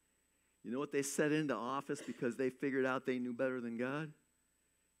 You know what they set into office because they figured out they knew better than God?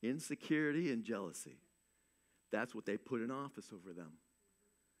 Insecurity and jealousy. That's what they put in office over them.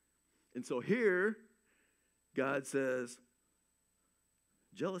 And so here, God says,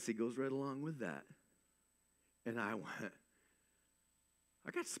 jealousy goes right along with that. And I went,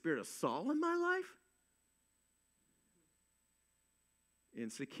 I got the spirit of Saul in my life?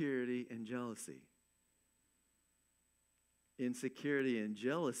 Insecurity and jealousy. Insecurity and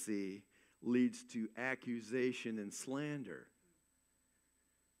jealousy leads to accusation and slander.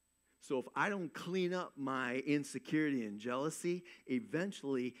 So if I don't clean up my insecurity and jealousy,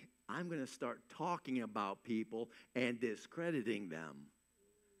 eventually I'm going to start talking about people and discrediting them.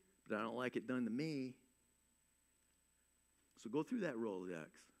 But I don't like it done to me. So go through that Rolodex.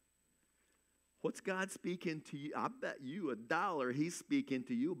 What's God speaking to you? I bet you $1 he's speaking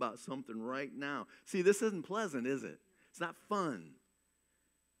to you about something right now. See, this isn't pleasant, is it? It's not fun.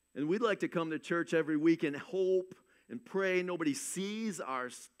 And we'd like to come to church every week and hope and pray nobody sees our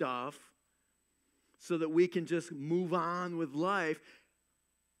stuff so that we can just move on with life.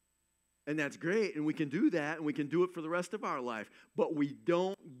 And that's great, and we can do that, and we can do it for the rest of our life. But we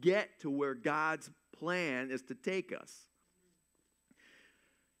don't get to where God's plan is to take us.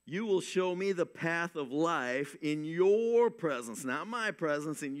 You will show me the path of life in your presence, not my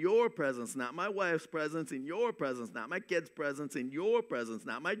presence, in your presence, not my wife's presence, in your presence, not my kids' presence, in your presence,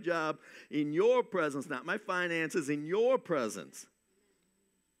 not my job, in your presence, not my finances, in your presence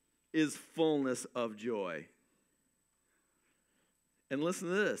is fullness of joy. And listen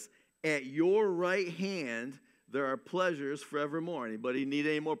to this. At your right hand, there are pleasures forevermore. Anybody need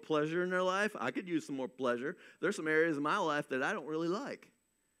any more pleasure in their life? I could use some more pleasure. There's some areas in my life that I don't really like.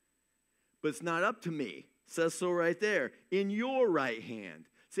 But it's not up to me. It says so right there. In your right hand.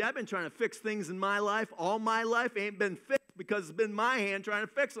 See, I've been trying to fix things in my life. All my life ain't been fixed because it's been my hand trying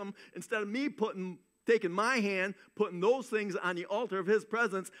to fix them instead of me taking my hand, putting those things on the altar of his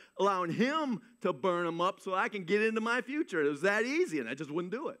presence, allowing him to burn them up so I can get into my future. It was that easy, and I just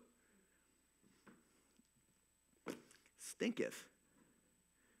wouldn't do it. Stinketh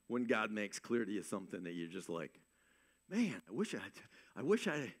when God makes clear to you something that you're just like, man, I wish I'd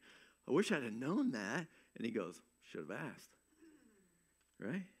have known that. And he goes, should have asked.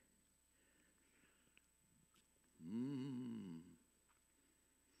 Right?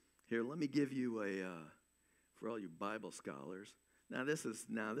 Here, let me give you for all you Bible scholars. Now this is,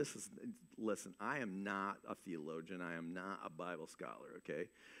 listen, I am not a theologian. I am not a Bible scholar, okay?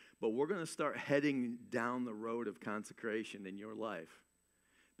 But we're going to start heading down the road of consecration in your life.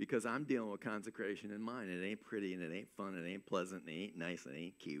 Because I'm dealing with consecration in mine. It ain't pretty, and it ain't fun, and it ain't pleasant, and it ain't nice, and it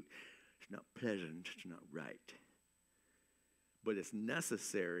ain't cute. It's not pleasant, it's not right. But it's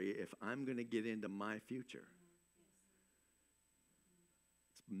necessary if I'm going to get into my future.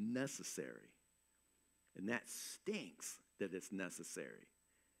 It's necessary. And that stinks that it's necessary.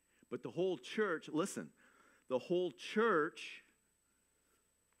 But the whole church, listen, the whole church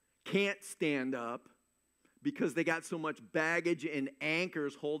can't stand up because they got so much baggage and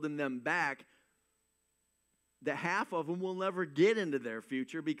anchors holding them back that half of them will never get into their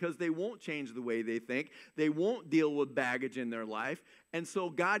future because they won't change the way they think. They won't deal with baggage in their life. And so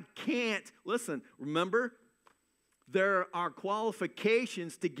God can't, listen, remember, there are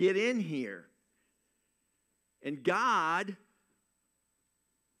qualifications to get in here. And God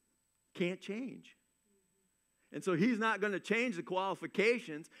can't change. And so he's not going to change the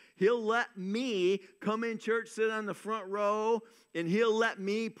qualifications. He'll let me come in church, sit on the front row, and he'll let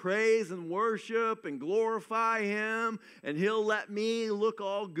me praise and worship and glorify him. And he'll let me look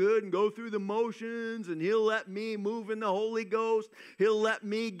all good and go through the motions. And he'll let me move in the Holy Ghost. He'll let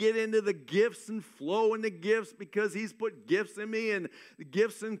me get into the gifts and flow in the gifts because he's put gifts in me. And the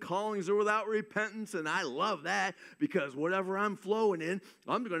gifts and callings are without repentance. And I love that because whatever I'm flowing in,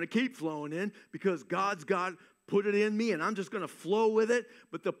 I'm going to keep flowing in because God's got put it in me and I'm just going to flow with it.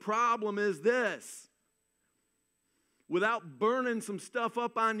 But the problem is this. Without burning some stuff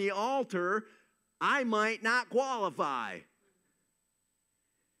up on the altar, I might not qualify.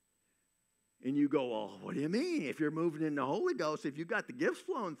 And you go, well, what do you mean? If you're moving in the Holy Ghost, if you've got the gifts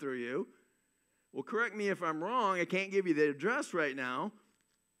flowing through you, well, correct me if I'm wrong. I can't give you the address right now.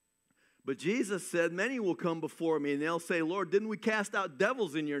 But Jesus said, many will come before me and they'll say, Lord, didn't we cast out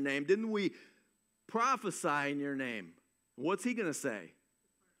devils in your name? Didn't we prophesy in your name? What's he going to say?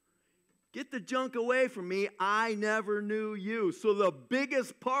 Get the junk away from me. I never knew you. So the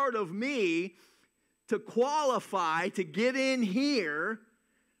biggest part of me to qualify to get in here,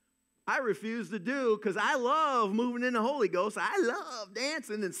 I refuse to do because I love moving in the Holy Ghost. I love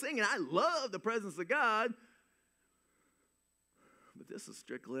dancing and singing. I love the presence of God. But this is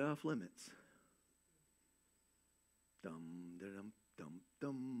strictly off limits. Dum, dum, dum,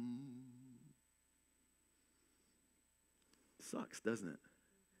 dum. Sucks, doesn't it?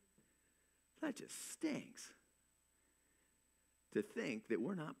 That just stinks to think that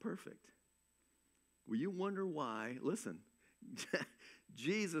we're not perfect. Well, you wonder why? Listen,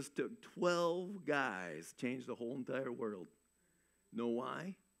 Jesus took 12 guys, changed the whole entire world. Know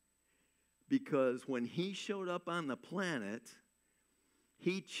why? Because when he showed up on the planet,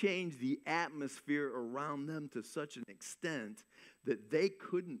 He changed the atmosphere around them to such an extent that they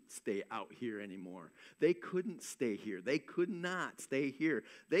couldn't stay out here anymore. They couldn't stay here. They could not stay here.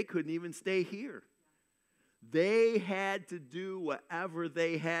 They couldn't even stay here. They had to do whatever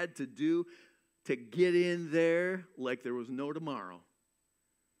they had to do to get in there like there was no tomorrow.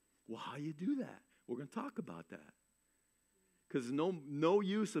 Well, how do you do that? We're going to talk about that. Because no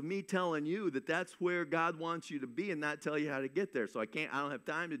use of me telling you that that's where God wants you to be and not tell you how to get there. So I don't have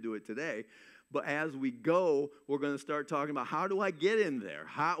time to do it today. But as we go, we're going to start talking about how do I get in there?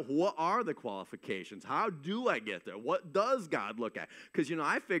 What are the qualifications? How do I get there? What does God look at? Because,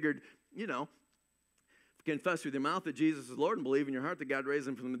 I figured, if you confess with your mouth that Jesus is Lord and believe in your heart that God raised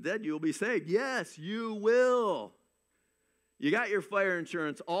him from the dead, you will be saved. Yes, you will. You got your fire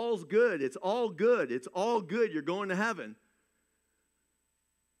insurance. All's good. It's all good. It's all good. You're going to heaven.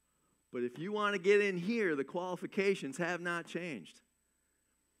 But if you want to get in here, the qualifications have not changed.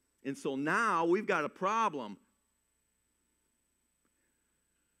 And so now we've got a problem.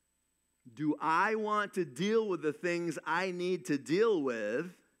 Do I want to deal with the things I need to deal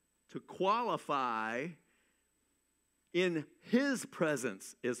with to qualify? In his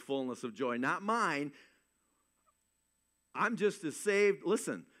presence is fullness of joy, not mine. I'm just as saved.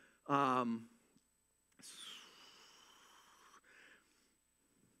 Listen,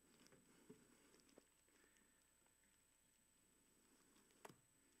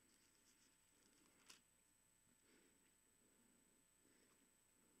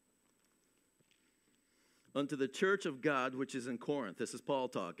 unto the church of God which is in Corinth. This is Paul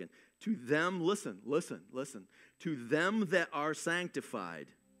talking. To them, listen. To them that are sanctified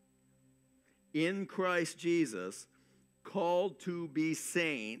in Christ Jesus, called to be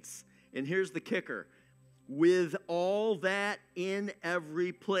saints. And here's the kicker. With all that in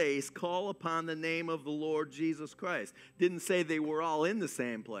every place, call upon the name of the Lord Jesus Christ. Didn't say they were all in the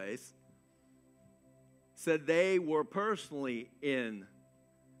same place. Said they were personally in.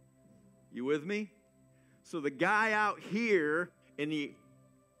 You with me? So the guy out here in the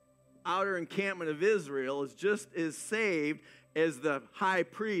outer encampment of Israel is just as saved as the high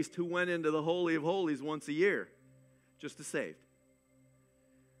priest who went into the Holy of Holies once a year. Just as saved.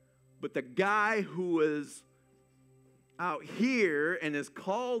 But the guy who is out here and is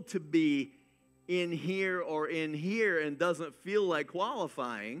called to be in here or in here and doesn't feel like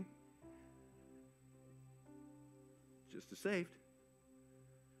qualifying, just as saved.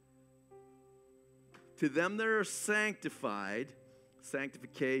 To them that are sanctified,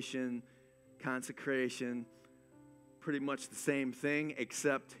 sanctification, consecration, pretty much the same thing,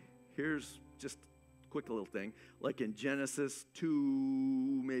 except here's just a quick little thing. Like in Genesis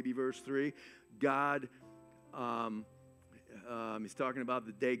 2, maybe verse 3, God, he's talking about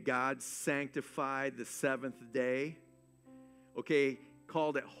the day God sanctified the seventh day. Okay,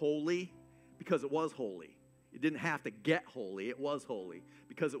 called it holy because it was holy. It didn't have to get holy. It was holy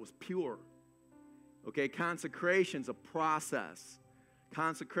because it was pure. Okay, consecration's a process.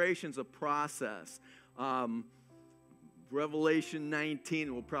 Consecration's a process. Revelation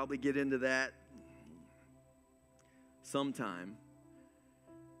 19, we'll probably get into that sometime.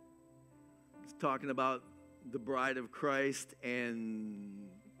 It's talking about the bride of Christ, and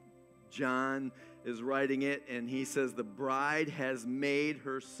John is writing it, and he says the bride has made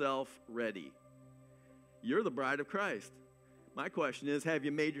herself ready. You're the bride of Christ. My question is, have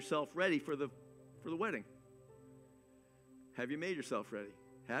you made yourself ready for the wedding? Have you made yourself ready?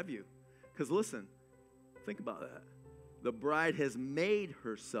 Have you? Because listen, think about that. The bride has made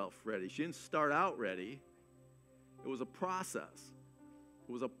herself ready. She didn't start out ready. It was a process.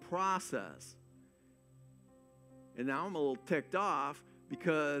 It was a process. And now I'm a little ticked off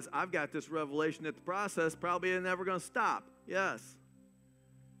because I've got this revelation that the process probably is never going to stop. Yes.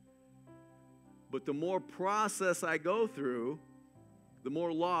 But the more process I go through, the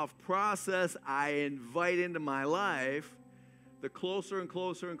more law of process I invite into my life, the closer and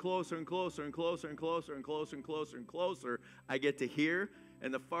closer and closer and closer and closer and closer and closer and closer and closer I get to here,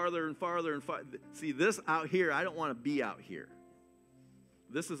 and the farther and farther and farther. See, this out here, I don't want to be out here.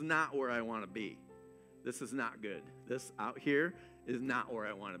 This is not where I want to be. This is not good. This out here is not where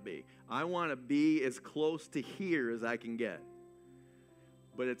I want to be. I want to be as close to here as I can get.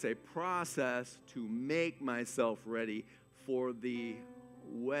 But it's a process to make myself ready for the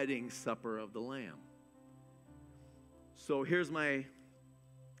wedding supper of the Lamb. So here's my,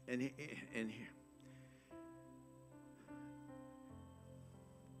 and here.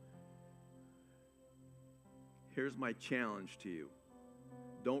 Here's my challenge to you.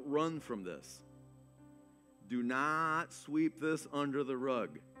 Don't run from this. Do not sweep this under the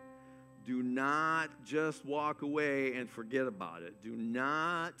rug. Do not just walk away and forget about it. Do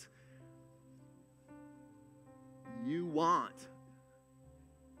not. You want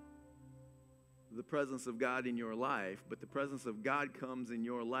the presence of God in your life, but the presence of God comes in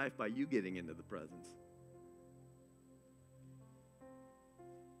your life by you getting into the presence.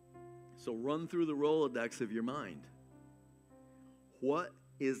 So run through the Rolodex of your mind. What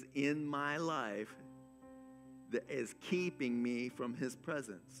is in my life that is keeping me from His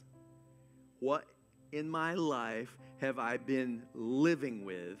presence? What in my life have I been living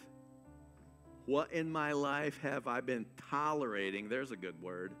with? What in my life have I been tolerating? There's a good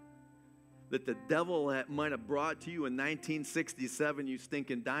word. That the devil might have brought to you in 1967, you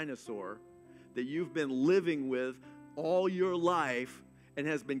stinking dinosaur, that you've been living with all your life and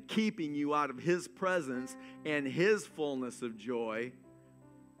has been keeping you out of His presence and His fullness of joy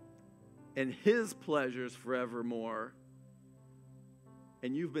and His pleasures forevermore,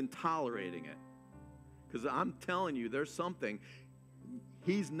 and you've been tolerating it. Because I'm telling you, there's something.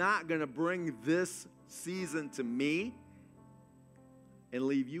 He's not going to bring this season to me and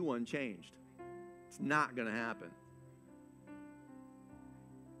leave you unchanged. It's not going to happen.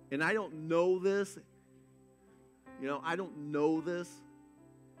 And I don't know this. I don't know this.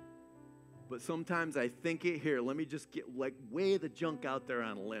 But sometimes I think it. Here, let me just weigh the junk out there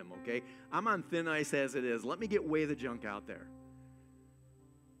on a limb, okay? I'm on thin ice as it is. Let me weigh the junk out there.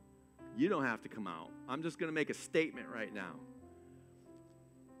 You don't have to come out. I'm just going to make a statement right now.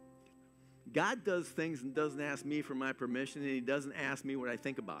 God does things and doesn't ask me for my permission, and He doesn't ask me what I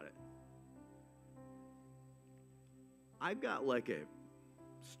think about it. I've got like a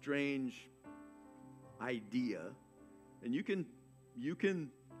strange idea, and you can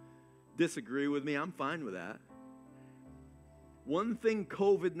disagree with me. I'm fine with that. One thing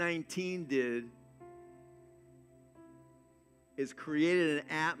COVID-19 did is created an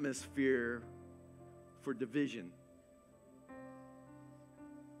atmosphere for division.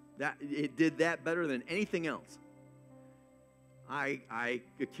 That it did that better than anything else. I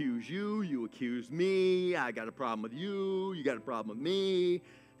accuse you, you accuse me, I got a problem with you, you got a problem with me.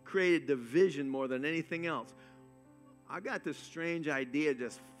 Created division more than anything else. I got this strange idea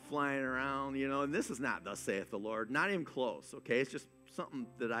just flying around, and this is not thus saith the Lord, not even close, okay? It's just something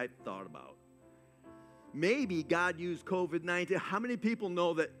that I thought about. Maybe God used COVID-19. How many people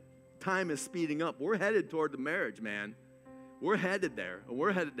know that time is speeding up? We're headed toward the marriage, man. We're headed there, and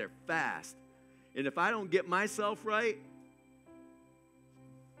we're headed there fast. And if I don't get myself right,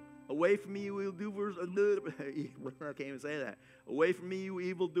 away from me, you evildoers. I can't even say that. Away from me, you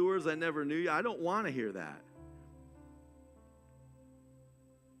evildoers, I never knew you. I don't want to hear that.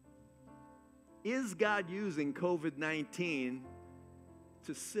 Is God using COVID-19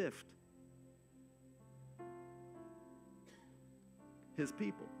 to sift His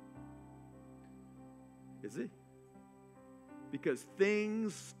people? Is He? Because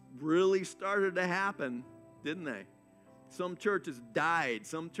things really started to happen, didn't they? Some churches died.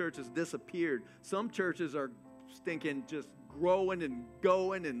 Some churches disappeared. Some churches are stinking just growing and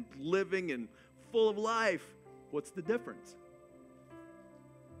going and living and full of life. What's the difference?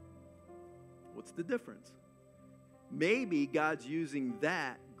 What's the difference? Maybe God's using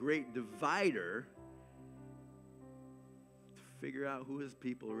that great divider to figure out who His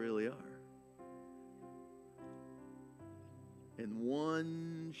people really are. And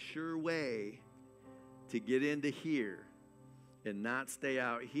one sure way to get into here and not stay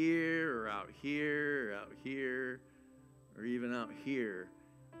out here or out here or out here or even out here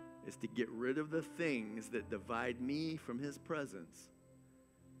is to get rid of the things that divide me from His presence,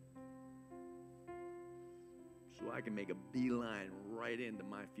 so I can make a beeline right into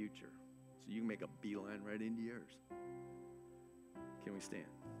my future, so you can make a beeline right into yours. Can we stand?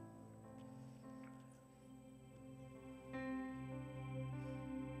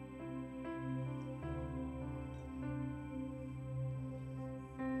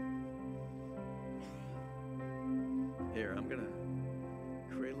 Here, I'm going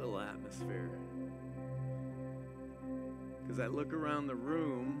to create a little atmosphere. Because I look around the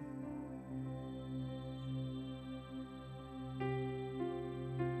room,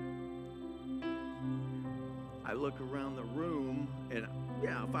 and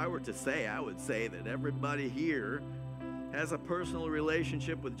yeah, if I were to say, I would say that everybody here has a personal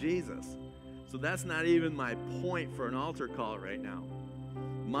relationship with Jesus. So that's not even my point for an altar call right now.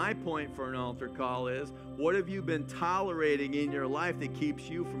 My point for an altar call is, what have you been tolerating in your life that keeps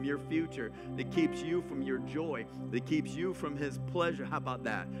you from your future, that keeps you from your joy, that keeps you from His pleasure? How about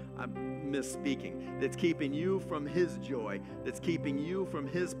that? I'm misspeaking. That's keeping you from His joy, that's keeping you from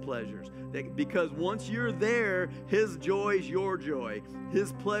His pleasures. Because once you're there, His joy is your joy,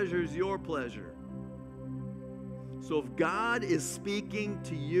 His pleasure is your pleasure. So if God is speaking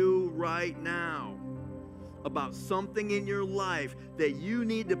to you right now about something in your life that you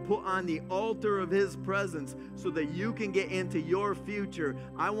need to put on the altar of His presence so that you can get into your future,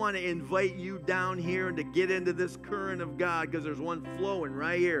 I want to invite you down here and to get into this current of God, because there's one flowing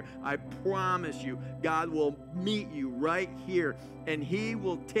right here. I promise you, God will meet you right here, and He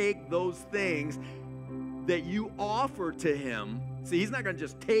will take those things that you offer to Him. See, He's not going to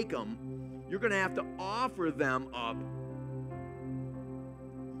just take them. You're going to have to offer them up.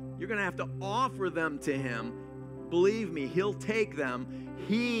 You're going to have to offer them to Him. Believe me, He'll take them.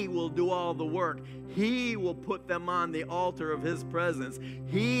 He will do all the work. He will put them on the altar of His presence.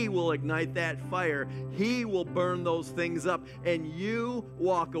 He will ignite that fire. He will burn those things up. And you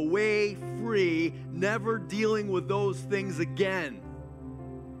walk away free, never dealing with those things again.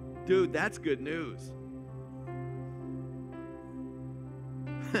 Dude, that's good news.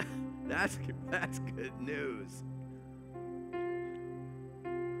 That's good news.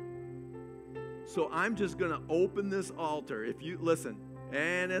 So I'm just going to open this altar. If you listen,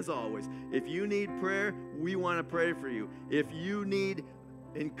 and as always, if you need prayer, we want to pray for you. If you need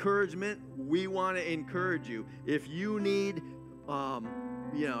encouragement, we want to encourage you. If you need,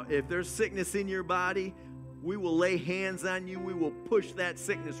 if there's sickness in your body, we will lay hands on you. We will push that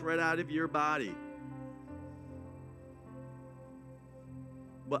sickness right out of your body.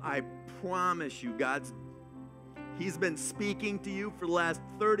 But I promise you, He's been speaking to you for the last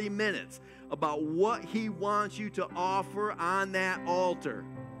 30 minutes about what He wants you to offer on that altar.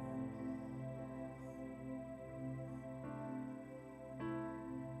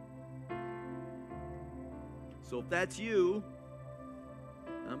 So if that's you,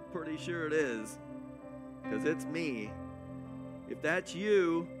 I'm pretty sure it is, because it's me. If that's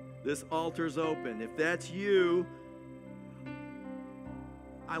you, this altar's open. If that's you,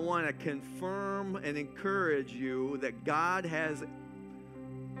 I want to confirm and encourage you that God has,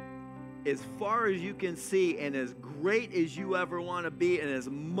 as far as you can see, and as great as you ever want to be, and as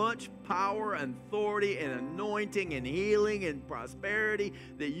much power and authority and anointing and healing and prosperity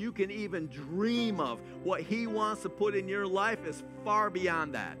that you can even dream of. What He wants to put in your life is far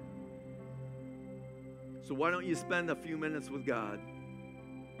beyond that. So why don't you spend a few minutes with God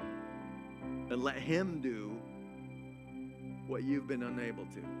and let Him do what you've been unable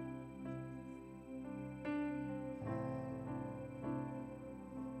to.